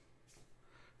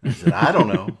 And I said, "I don't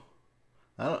know.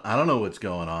 I don't know what's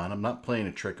going on. I'm not playing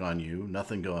a trick on you.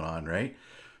 Nothing going on, right?"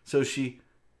 So she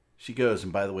goes,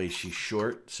 and by the way, she's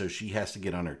short, so she has to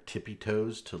get on her tippy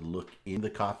toes to look in the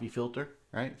coffee filter,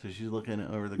 right? So she's looking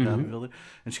over the coffee filter,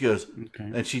 and she goes,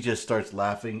 and she just starts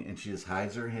laughing, and she just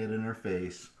hides her head in her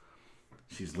face.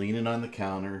 She's leaning on the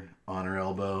counter, on her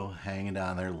elbow, hanging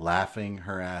down there, laughing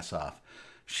her ass off.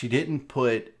 She didn't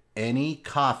put any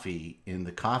coffee in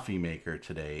the coffee maker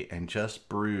today and just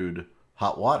brewed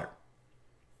hot water.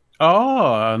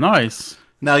 Oh, nice.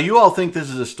 Now, you all think this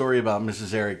is a story about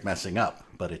Mrs. Eric messing up,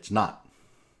 but it's not.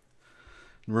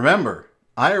 Remember,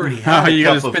 I already had a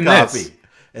cup of coffee,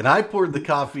 and I poured the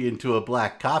coffee into a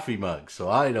black coffee mug, so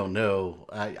I don't know.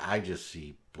 I just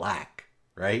see black,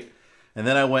 right? And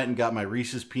then I went and got my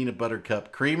Reese's Peanut Butter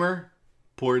Cup creamer,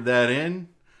 poured that in,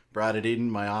 brought it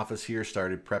in my office here,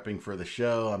 started prepping for the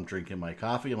show. I'm drinking my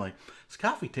coffee. I'm like, this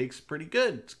coffee tastes pretty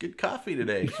good. It's good coffee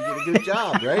today. She did a good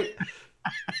job, right?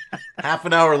 Half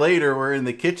an hour later, we're in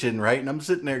the kitchen, right? And I'm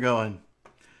sitting there going,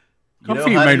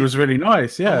 coffee you made was really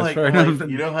nice. Yeah, it's very nice.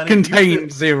 Honey,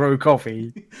 contained zero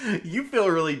coffee. You feel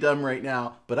really dumb right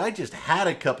now, but I just had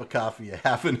a cup of coffee a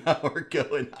half an hour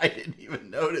ago, and I didn't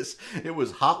even notice. It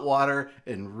was hot water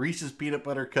and Reese's Peanut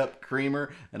Butter Cup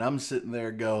creamer, and I'm sitting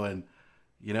there going,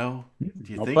 do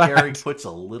you think Eric puts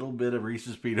a little bit of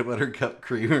Reese's Peanut Butter Cup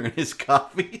creamer in his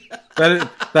coffee?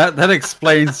 that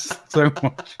explains so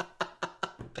much.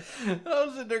 I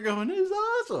was sitting there going, "This is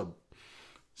awesome."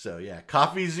 So yeah,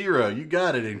 coffee zero. You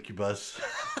got it, Incubus.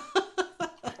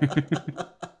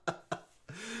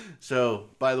 So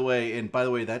by the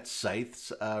way, that's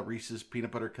Scythe's Reese's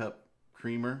Peanut Butter Cup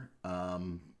creamer,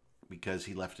 because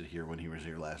he left it here when he was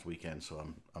here last weekend.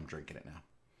 So I'm drinking it now.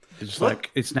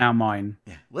 It's now mine.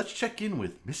 Yeah, let's check in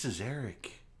with Mrs.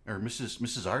 Eric or Mrs.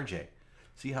 RJ.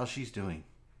 See how she's doing.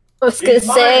 I was gonna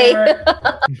say.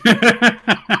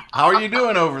 How are you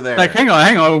doing over there? Like, hang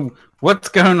on. What's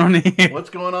going on here? What's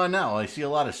going on now? I see a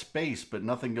lot of space, but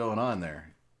nothing going on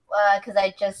there. Because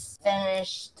I just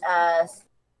finished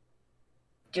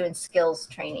doing skills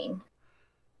training.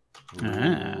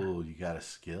 Ooh, you got a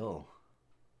skill.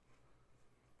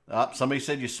 Somebody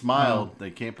said you smiled.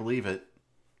 They can't believe it.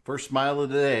 First smile of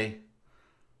the day.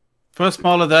 First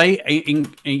smile of the day,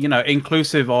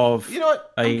 inclusive of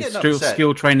a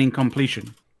skill training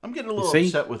completion. I'm getting a little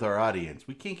upset with our audience.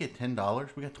 We can't get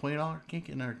 $10. We got $20. Can't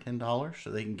get another $10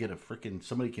 so they can get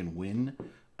somebody can win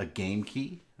a game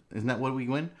key. Isn't that what we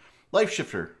win? Life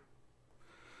Shifter.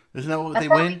 Isn't that what they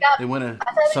win? They win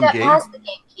some game. Past the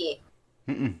game key.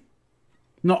 Mm-mm.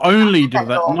 Not only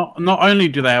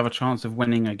do they have a chance of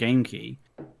winning a game key,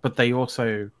 but they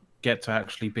also get to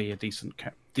actually be a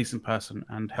decent person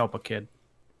and help a kid.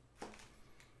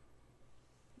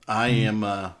 I'm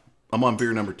on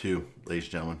beer number 2, ladies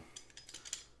and gentlemen.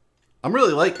 I'm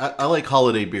really I like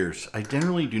holiday beers. I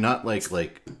generally do not like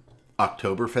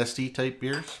Oktoberfesty type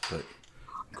beers, but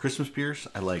Christmas beers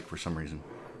I like for some reason.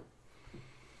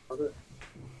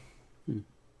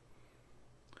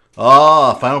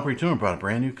 Oh, Final Pre-Tuner brought a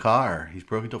brand new car. He's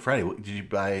broke until Friday. Did you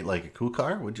buy a cool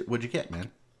car? What'd you get,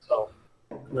 man? So,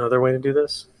 another way to do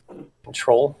this: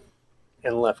 Control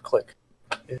and left click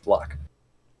is lock.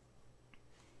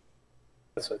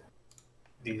 That's what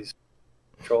these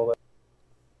control.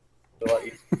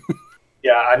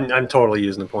 Yeah, I'm totally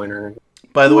using the pointer.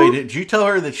 By the way, did you tell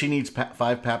her that she needs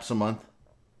 5 paps a month?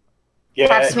 Yeah.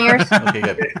 Pap smears. Okay,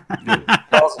 good. Good.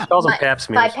 Calls them pap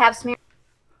smears. 5 pap smears.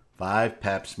 5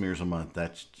 pap smears a month.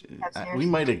 That's Pap smears. we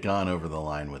might have gone over the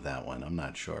line with that one. I'm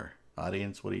not sure.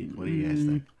 Audience, what do you guys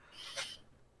think?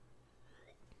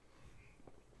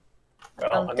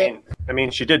 Well, I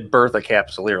mean, she did birth a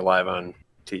capsuleer live on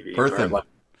TV. Birthing.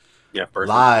 Yeah, birthing.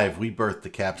 Live, we birthed the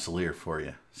capsuleer for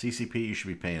you. CCP, you should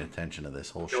be paying attention to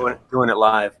this whole show. Doing it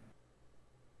live.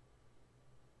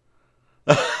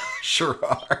 Sure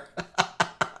are.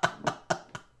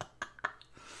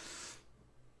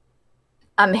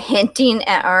 I'm hinting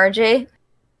at RJ.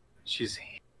 She's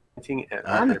hinting at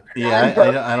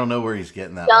Yeah, I don't know where he's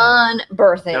getting that. Done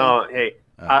birthing. No, hey,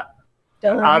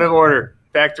 Done. out of order.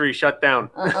 Factory shut down.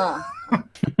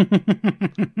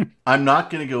 I'm not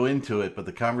going to go into it, but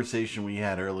the conversation we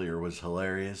had earlier was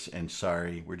hilarious. And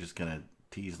sorry, we're just going to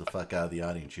tease the fuck out of the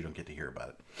audience. You don't get to hear about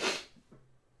it.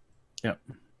 Yep.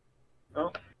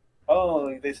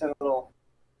 Oh, they sent a little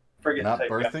frigate. Not type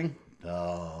birthing?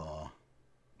 Oh.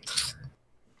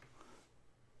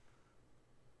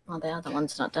 Well, the other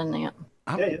one's not done yet.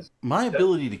 Yeah, he is. My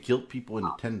ability to guilt people into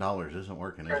 $10 isn't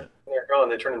working, is it? They're gone.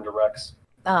 They turn into Rex.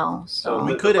 Oh, So so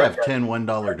We could have 10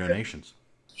 $1 donations.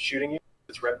 Shooting you.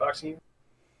 It's red boxing you.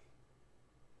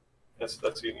 That's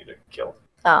who you need to kill.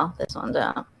 oh, this one's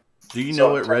out. Do you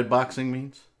know what red boxing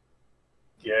means?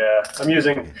 Yeah, I'm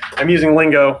using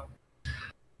lingo.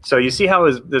 So you see how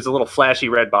there's a little flashy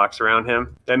red box around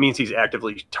him? That means he's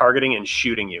actively targeting and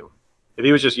shooting you. If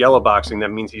he was just yellow boxing, that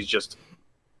means he's just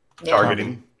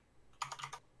targeting.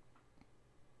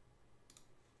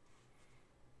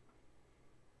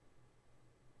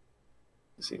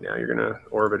 See, now you're gonna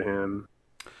orbit him.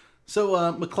 So,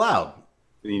 McLeod,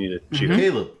 You need to shoot him.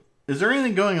 Caleb, is there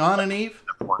anything going on in Eve?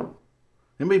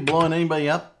 Anybody blowing anybody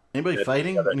up? Anybody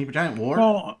fighting? Any giant war?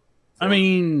 Well, I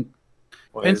mean,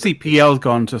 What is it? NCPL's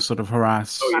gone to sort of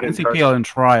harass. Oh, you didn't NCPL and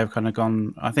Tri have kind of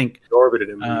gone, I think, You orbited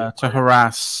him. to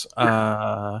harass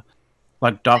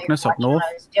like darkness up north.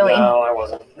 I was doing. No, I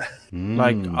wasn't.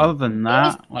 Like other than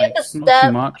that, like Just not step.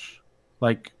 too much.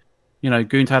 Like, you know,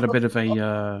 Goont had a bit of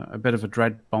a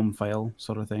dread bomb fail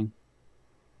sort of thing.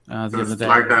 The other It's day,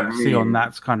 like that Sion meme.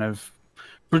 that's kind of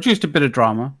produced a bit of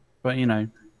drama, but you know,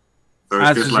 So it's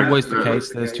as just is like always the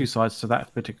case, there's two sides to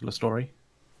that particular story.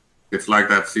 It's like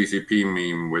that CCP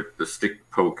meme with the stick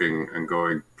poking and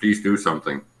going, "Please do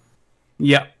something."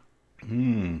 Yeah.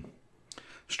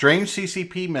 Strange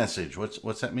CCP message.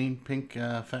 What's that mean, Pink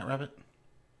Fat Rabbit?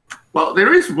 Well,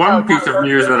 there is one piece of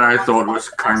news that I thought was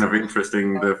kind of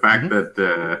interesting. The fact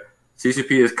that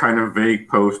CCP has kind of vague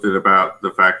posted about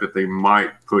the fact that they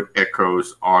might put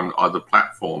Echoes on other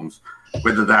platforms.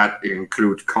 Whether that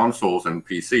includes consoles and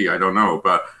PC, I don't know,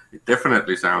 but it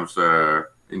definitely sounds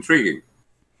intriguing.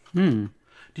 Do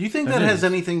you think It that has is.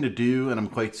 anything to do, and I'm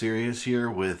quite serious here,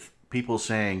 with people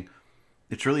saying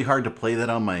it's really hard to play that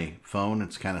on my phone,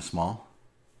 it's kind of small?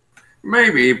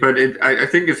 Maybe, but I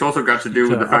think it's also got to do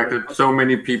with the fact that so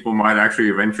many people might actually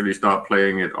eventually start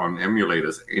playing it on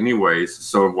emulators anyways,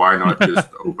 so why not just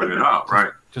open it up,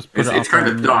 right? Just put It's, it it's up kind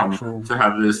on of the dumb actual- to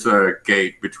have this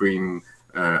gate between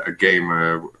a game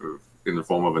in the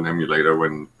form of an emulator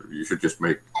when you should just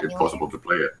make it possible to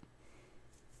play it.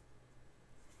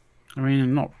 I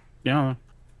mean, not, yeah,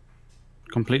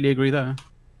 completely agree there.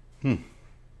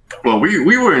 Well,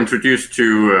 we were introduced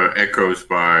to Echoes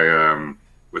by,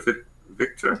 was it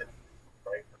Victor?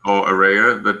 Or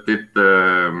Araya that did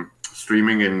the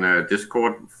streaming in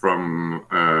Discord from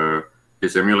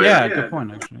his emulator. Yeah, good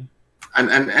point, actually.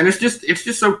 And it's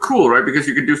just so cool, right? Because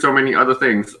you can do so many other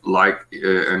things, like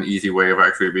an easy way of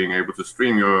actually being able to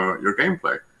stream your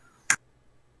gameplay.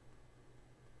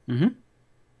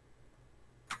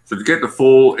 So to get the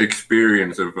full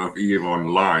experience of EVE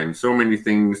Online, so many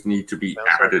things need to be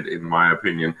added, in my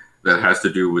opinion, that has to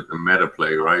do with the meta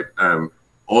play, right?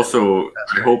 Also,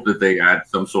 I hope that they add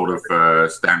some sort of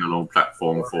standalone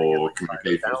platform for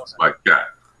communications like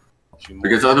that.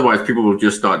 Because otherwise, people will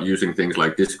just start using things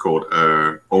like Discord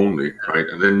only, right?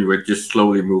 And then you are just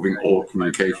slowly moving all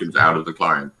communications out of the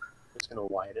client. It's going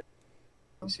to widen it.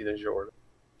 You see, there's your order.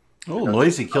 Oh,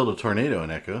 Noisy killed a tornado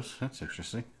in Echoes. That's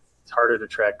interesting. It's harder to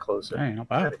track closer. Hey, not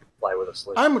bad. Fly with a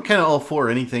sling. I'm kind of all for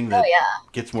anything that Oh yeah.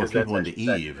 gets more 'Cause that's people into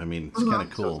actually Eve. I mean, it's kind of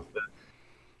cool. So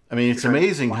I mean, it's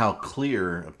amazing how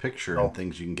clear a picture and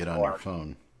things you can get on your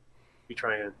phone. you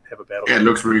try and have a battle. Yeah, it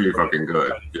looks really fucking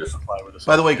good. Just Fly with a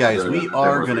By the sling. way, guys, Yeah, we that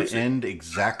are was going to easy. end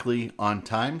exactly on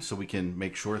time so we can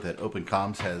make sure that Open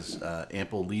Comms has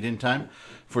ample lead-in time.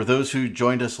 For those who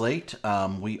joined us late,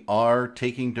 we are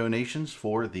taking donations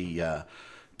for the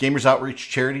Gamers Outreach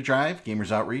Charity Drive.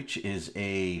 Gamers Outreach is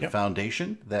a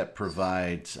foundation that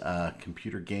provides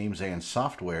computer games and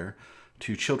software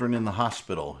to children in the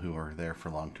hospital who are there for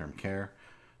long-term care.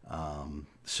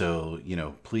 So, you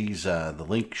know, please, the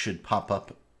link should pop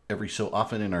up every so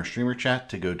often in our streamer chat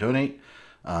to go donate.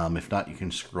 If not, you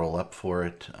can scroll up for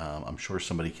it. I'm sure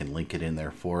somebody can link it in there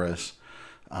for us.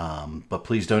 But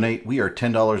please donate. We are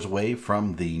 $10 away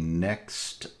from the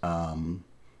next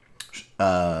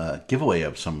giveaway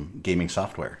of some gaming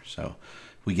software. So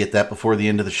if we get that before the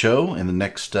end of the show in the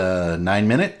next 9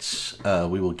 minutes,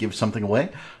 we will give something away.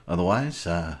 Otherwise,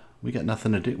 we got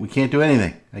nothing to do. We can't do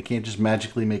anything. I can't just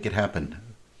magically make it happen.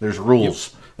 There's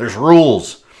rules. There's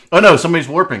rules. Oh no, somebody's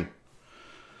warping.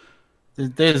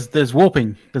 There's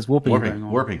warping. There's warping going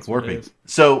on. Warping.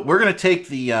 So we're gonna take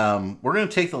the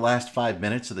last 5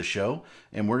 minutes of the show,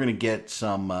 and we're gonna get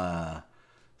some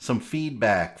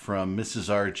feedback from Mrs.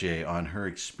 RJ on her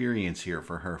experience here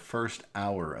for her first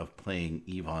hour of playing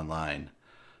EVE Online.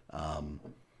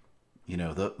 You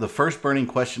know, the first burning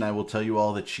question I will tell you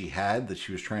all that she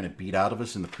was trying to beat out of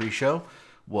us in the pre-show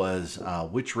was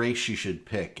which race she should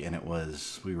pick, and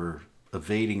we were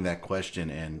evading that question,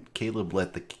 and Caleb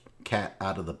let the cat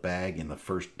out of the bag in the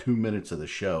first 2 minutes of the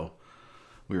show.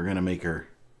 We're gonna make her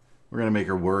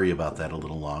worry about that a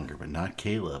little longer, but not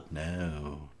Caleb.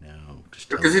 No.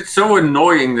 Because it's so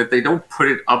annoying that they don't put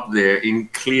it up there in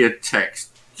clear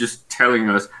text, just telling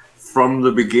us from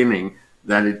the beginning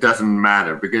that it doesn't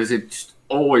matter, because it's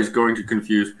always going to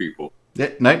confuse people. Yeah,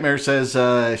 Nightmare says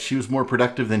she was more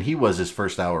productive than he was his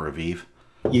first hour of EVE.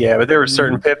 Yeah, but there were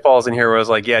certain pitfalls in here where I was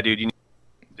like, yeah, dude, you need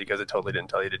because it totally didn't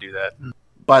tell you to do that.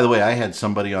 By the way, I had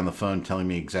somebody on the phone telling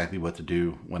me exactly what to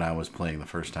do when I was playing the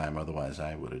first time. Otherwise,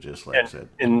 I would have just said.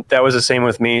 And that was the same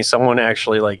with me. Someone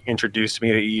actually introduced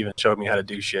me to EVE and showed me how to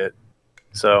do shit.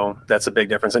 So that's a big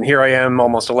difference. And here I am,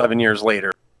 almost 11 years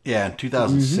later. Yeah, in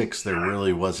 2006, there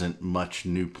really wasn't much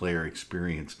new player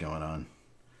experience going on.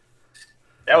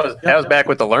 That was back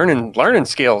with the learning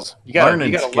skills. You got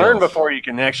to learn before you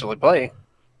can actually play.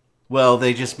 Well,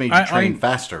 they just made you train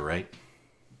faster, right?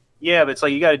 Yeah, but it's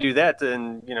like you got to do that.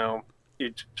 Then you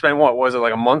spend what was it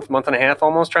like a month and a half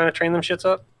almost trying to train them shits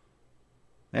up.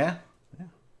 Yeah.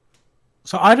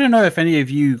 So I don't know if any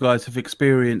of you guys have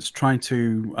experienced trying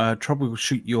to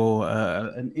troubleshoot your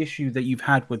an issue that you've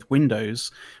had with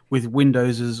Windows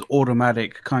as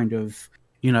automatic kind of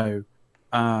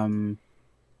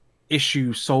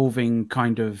issue solving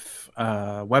kind of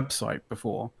website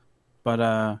before,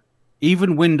 but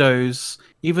even Windows,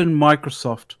 even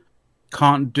Microsoft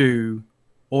can't do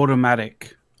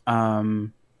automatic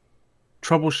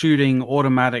troubleshooting,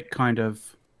 automatic kind of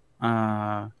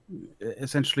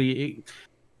essentially.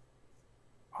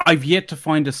 I've yet to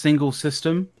find a single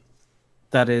system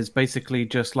that is basically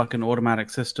just like an automatic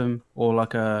system or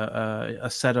like a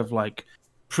set of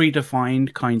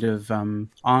predefined kind of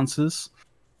answers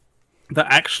that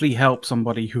actually help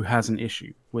somebody who has an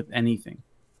issue with anything.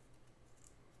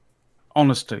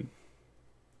 Honestly.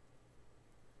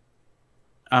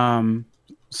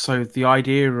 So the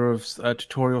idea of a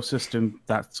tutorial system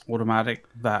that's automatic,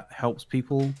 that helps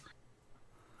people,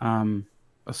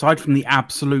 aside from the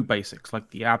absolute basics,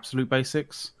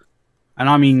 and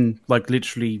I mean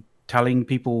literally telling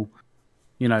people,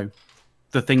 the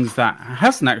things that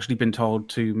hasn't actually been told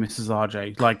to Mrs.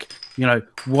 RJ,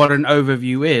 what an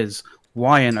overview is,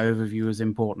 why an overview is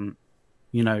important,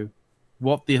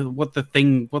 what the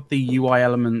UI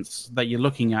elements that you're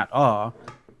looking at are,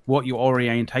 what your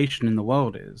orientation in the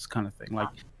world is, kind of thing,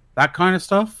 that kind of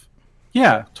stuff.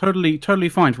 Yeah, totally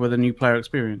fine with a new player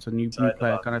experience, a new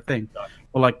player kind of thing.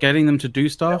 Or getting them to do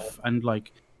stuff and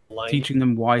teaching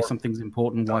them why something's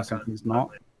important, why something's not.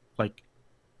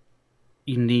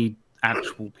 You need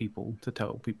actual people to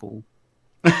tell people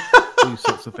these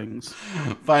sorts of things.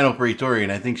 Final Praetorian,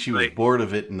 I think she was bored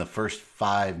of it in the first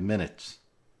 5 minutes.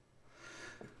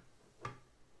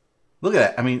 Look at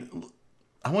that. I mean,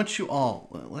 I want you all.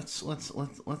 Let's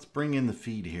bring in the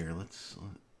feed here.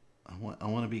 I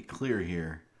want to be clear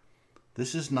here.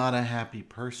 This is not a happy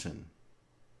person.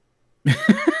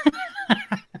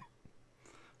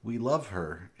 We love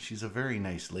her. She's a very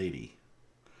nice lady.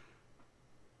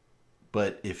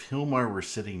 But if Hilmar were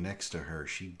sitting next to her,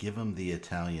 she'd give him the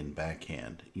Italian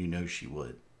backhand. You know she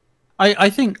would. I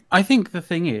think the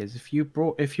thing is, if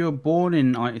you're born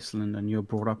in Iceland and you're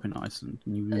brought up in Iceland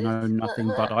and you know nothing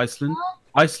but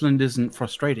Iceland isn't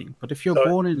frustrating. But if you're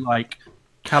born in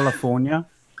California,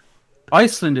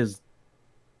 Iceland is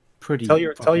pretty.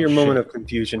 Tell your moment of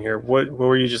confusion here. What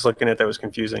were you just looking at that was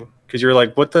confusing? Because you're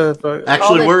like, what the fuck?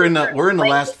 Actually, we're in the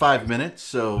last 5 minutes,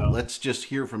 so let's just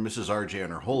hear from Mrs. RJ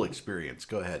and her whole experience.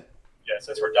 Go ahead. Yeah,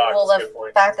 since we're docked, Well, that's a the good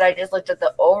point. fact that I just looked at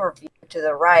the overview to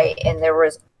the right, and there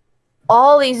was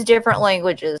all these different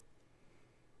languages.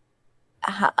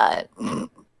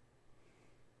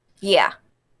 Yeah.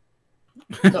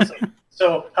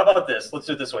 So how about this? Let's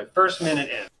do it this way. First minute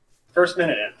in.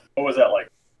 What was that like?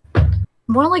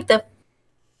 More like the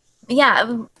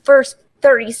first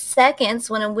 30 seconds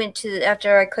when it went to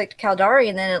after I clicked Caldari,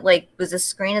 and then it like was a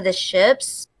screen of the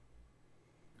ships.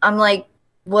 I'm like,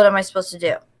 what am I supposed to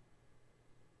do?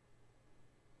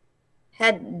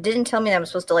 Didn't tell me that I'm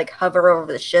supposed to like hover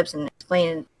over the ships and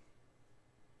explain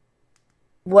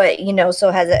what, so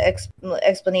it has an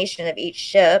explanation of each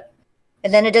ship.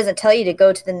 And then it doesn't tell you to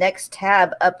go to the next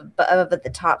tab up above at the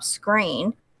top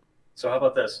screen. So how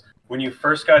about this? When you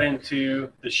first got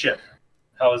into the ship,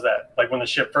 how was that? Like when the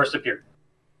ship first appeared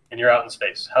and you're out in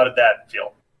space, how did that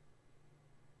feel?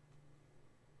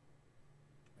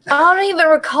 I don't even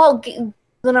recall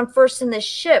when I'm first in the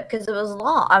ship because it was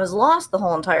lost. I was lost the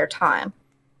whole entire time.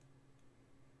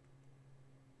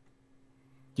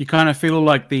 You kind of feel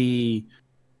like the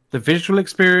visual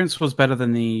experience was better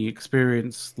than the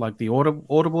experience, like the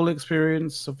audible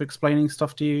experience of explaining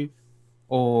stuff to you,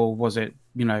 or was it,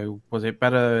 was it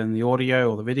better in the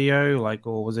audio or the video, like,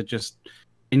 or was it just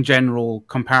in general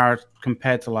compared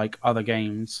to like other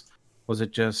games? Was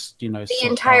it just the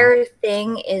entire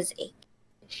thing is a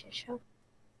shit show?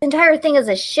 The entire thing is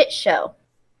a shit show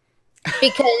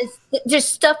because there's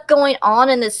stuff going on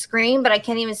in the screen, but I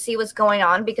can't even see what's going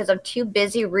on because I'm too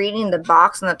busy reading the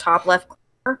box in the top left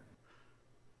corner.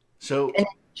 So and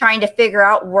trying to figure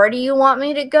out where do you want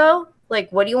me to go?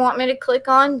 Like, what do you want me to click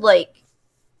on? Like,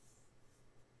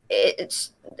 it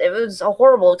was a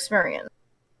horrible experience.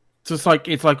 So it's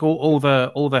like all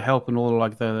the help and all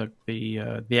like the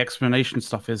explanation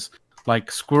stuff is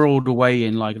like squirreled away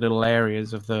in like little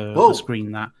areas of the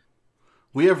screen that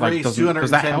we have like, raised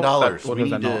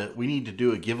 $210. We need to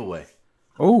do a giveaway.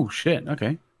 Oh shit!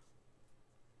 Okay.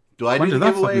 Do I do the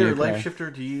giveaway or Life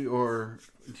Shifter? Do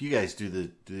you guys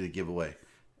do the giveaway?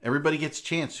 Everybody gets a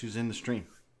chance who's in the stream.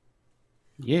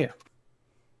 Yeah.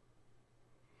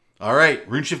 All right,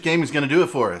 RuneShift Gaming is going to do it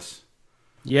for us.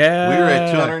 Yeah. We're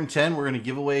at 210. We're going to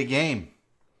give away a game.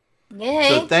 Yay.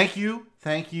 So thank you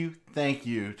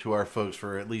to our folks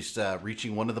for at least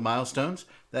reaching one of the milestones.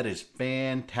 That is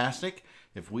fantastic.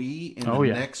 If we, in the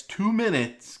next 2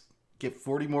 minutes, get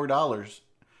 $40 more,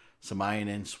 some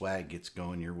INN swag gets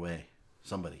going your way.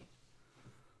 Somebody.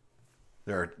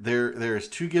 There is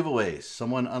 2 giveaways.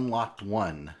 Someone unlocked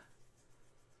one.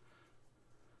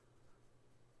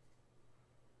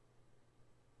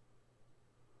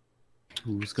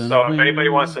 So if anybody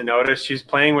wants to notice, she's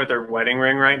playing with her wedding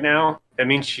ring right now. That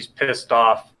means she's pissed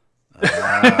off.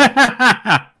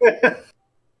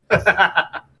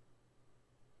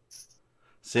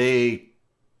 Say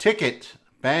ticket,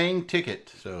 bang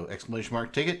ticket. So !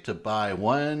 Ticket to buy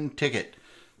 1 ticket.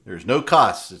 There's no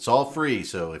cost. It's all free.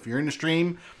 So if you're in the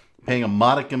stream, paying a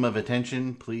modicum of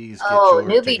attention, please get your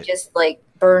Newbie ticket. just like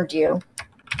burned you.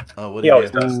 Oh, what he always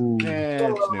does. Yeah,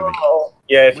 it's Newbie.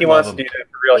 Yeah, if he wants to do that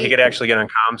for real, he could actually get on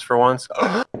comms for once.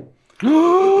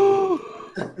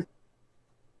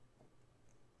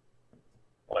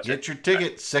 Get your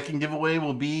ticket. Second giveaway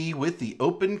will be with the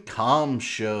Open Comm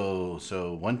show.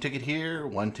 So 1 ticket here,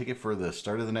 1 ticket for the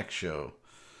start of the next show.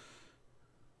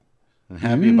 And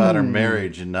happy about our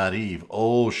marriage and not Eve.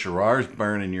 Oh, Sherrar's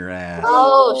burning your ass.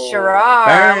 Oh, Sherrar.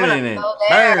 Burning it.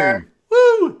 Burn.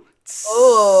 Woo.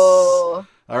 Oh.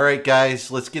 All right,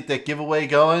 guys, let's get that giveaway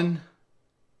going.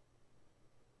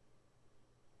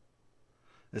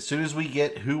 As soon as we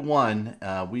get who won,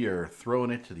 we are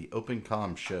throwing it to the Open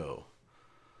Comm show.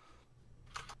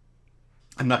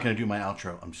 I'm not going to do my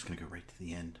outro. I'm just going to go right to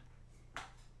the end.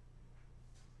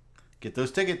 Get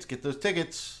those tickets. Get those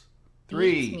tickets.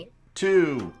 3,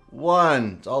 2,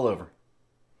 1. It's all over.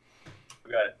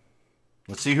 We got it.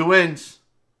 Let's see who wins.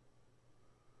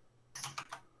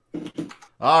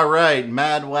 All right.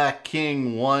 Mad Whack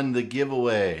King won the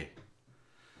giveaway.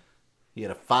 He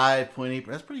had a 5.8.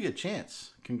 That's a pretty good chance.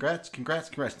 Congrats.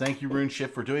 Thank you,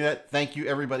 RuneShift, for doing that. Thank you,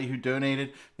 everybody who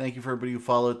donated. Thank you for everybody who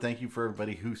followed. Thank you for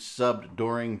everybody who subbed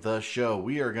during the show.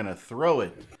 We are going to throw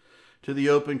it to the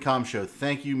Open Comm show.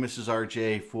 Thank you, Mrs.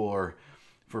 RJ, for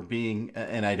being,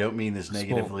 and I don't mean this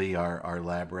negatively, our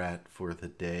lab rat for the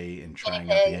day and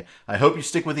trying out the game. I hope you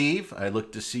stick with Eve. I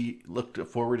look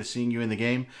forward to seeing you in the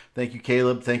game. Thank you,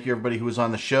 Caleb. Thank you, everybody who was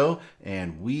on the show.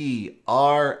 And we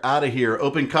are out of here.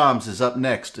 Open Comms is up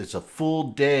next. It's a full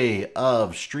day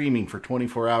of streaming for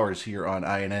 24 hours here on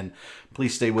INN.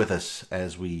 Please stay with us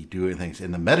as we do things.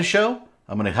 In the Meta Show,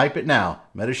 I'm going to hype it now.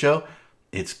 Meta Show,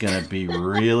 It's going to be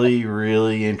really,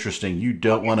 really interesting. You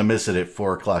don't want to miss it at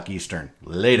 4 o'clock Eastern.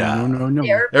 Later. No.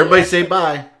 Everybody say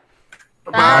bye.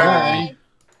 Bye.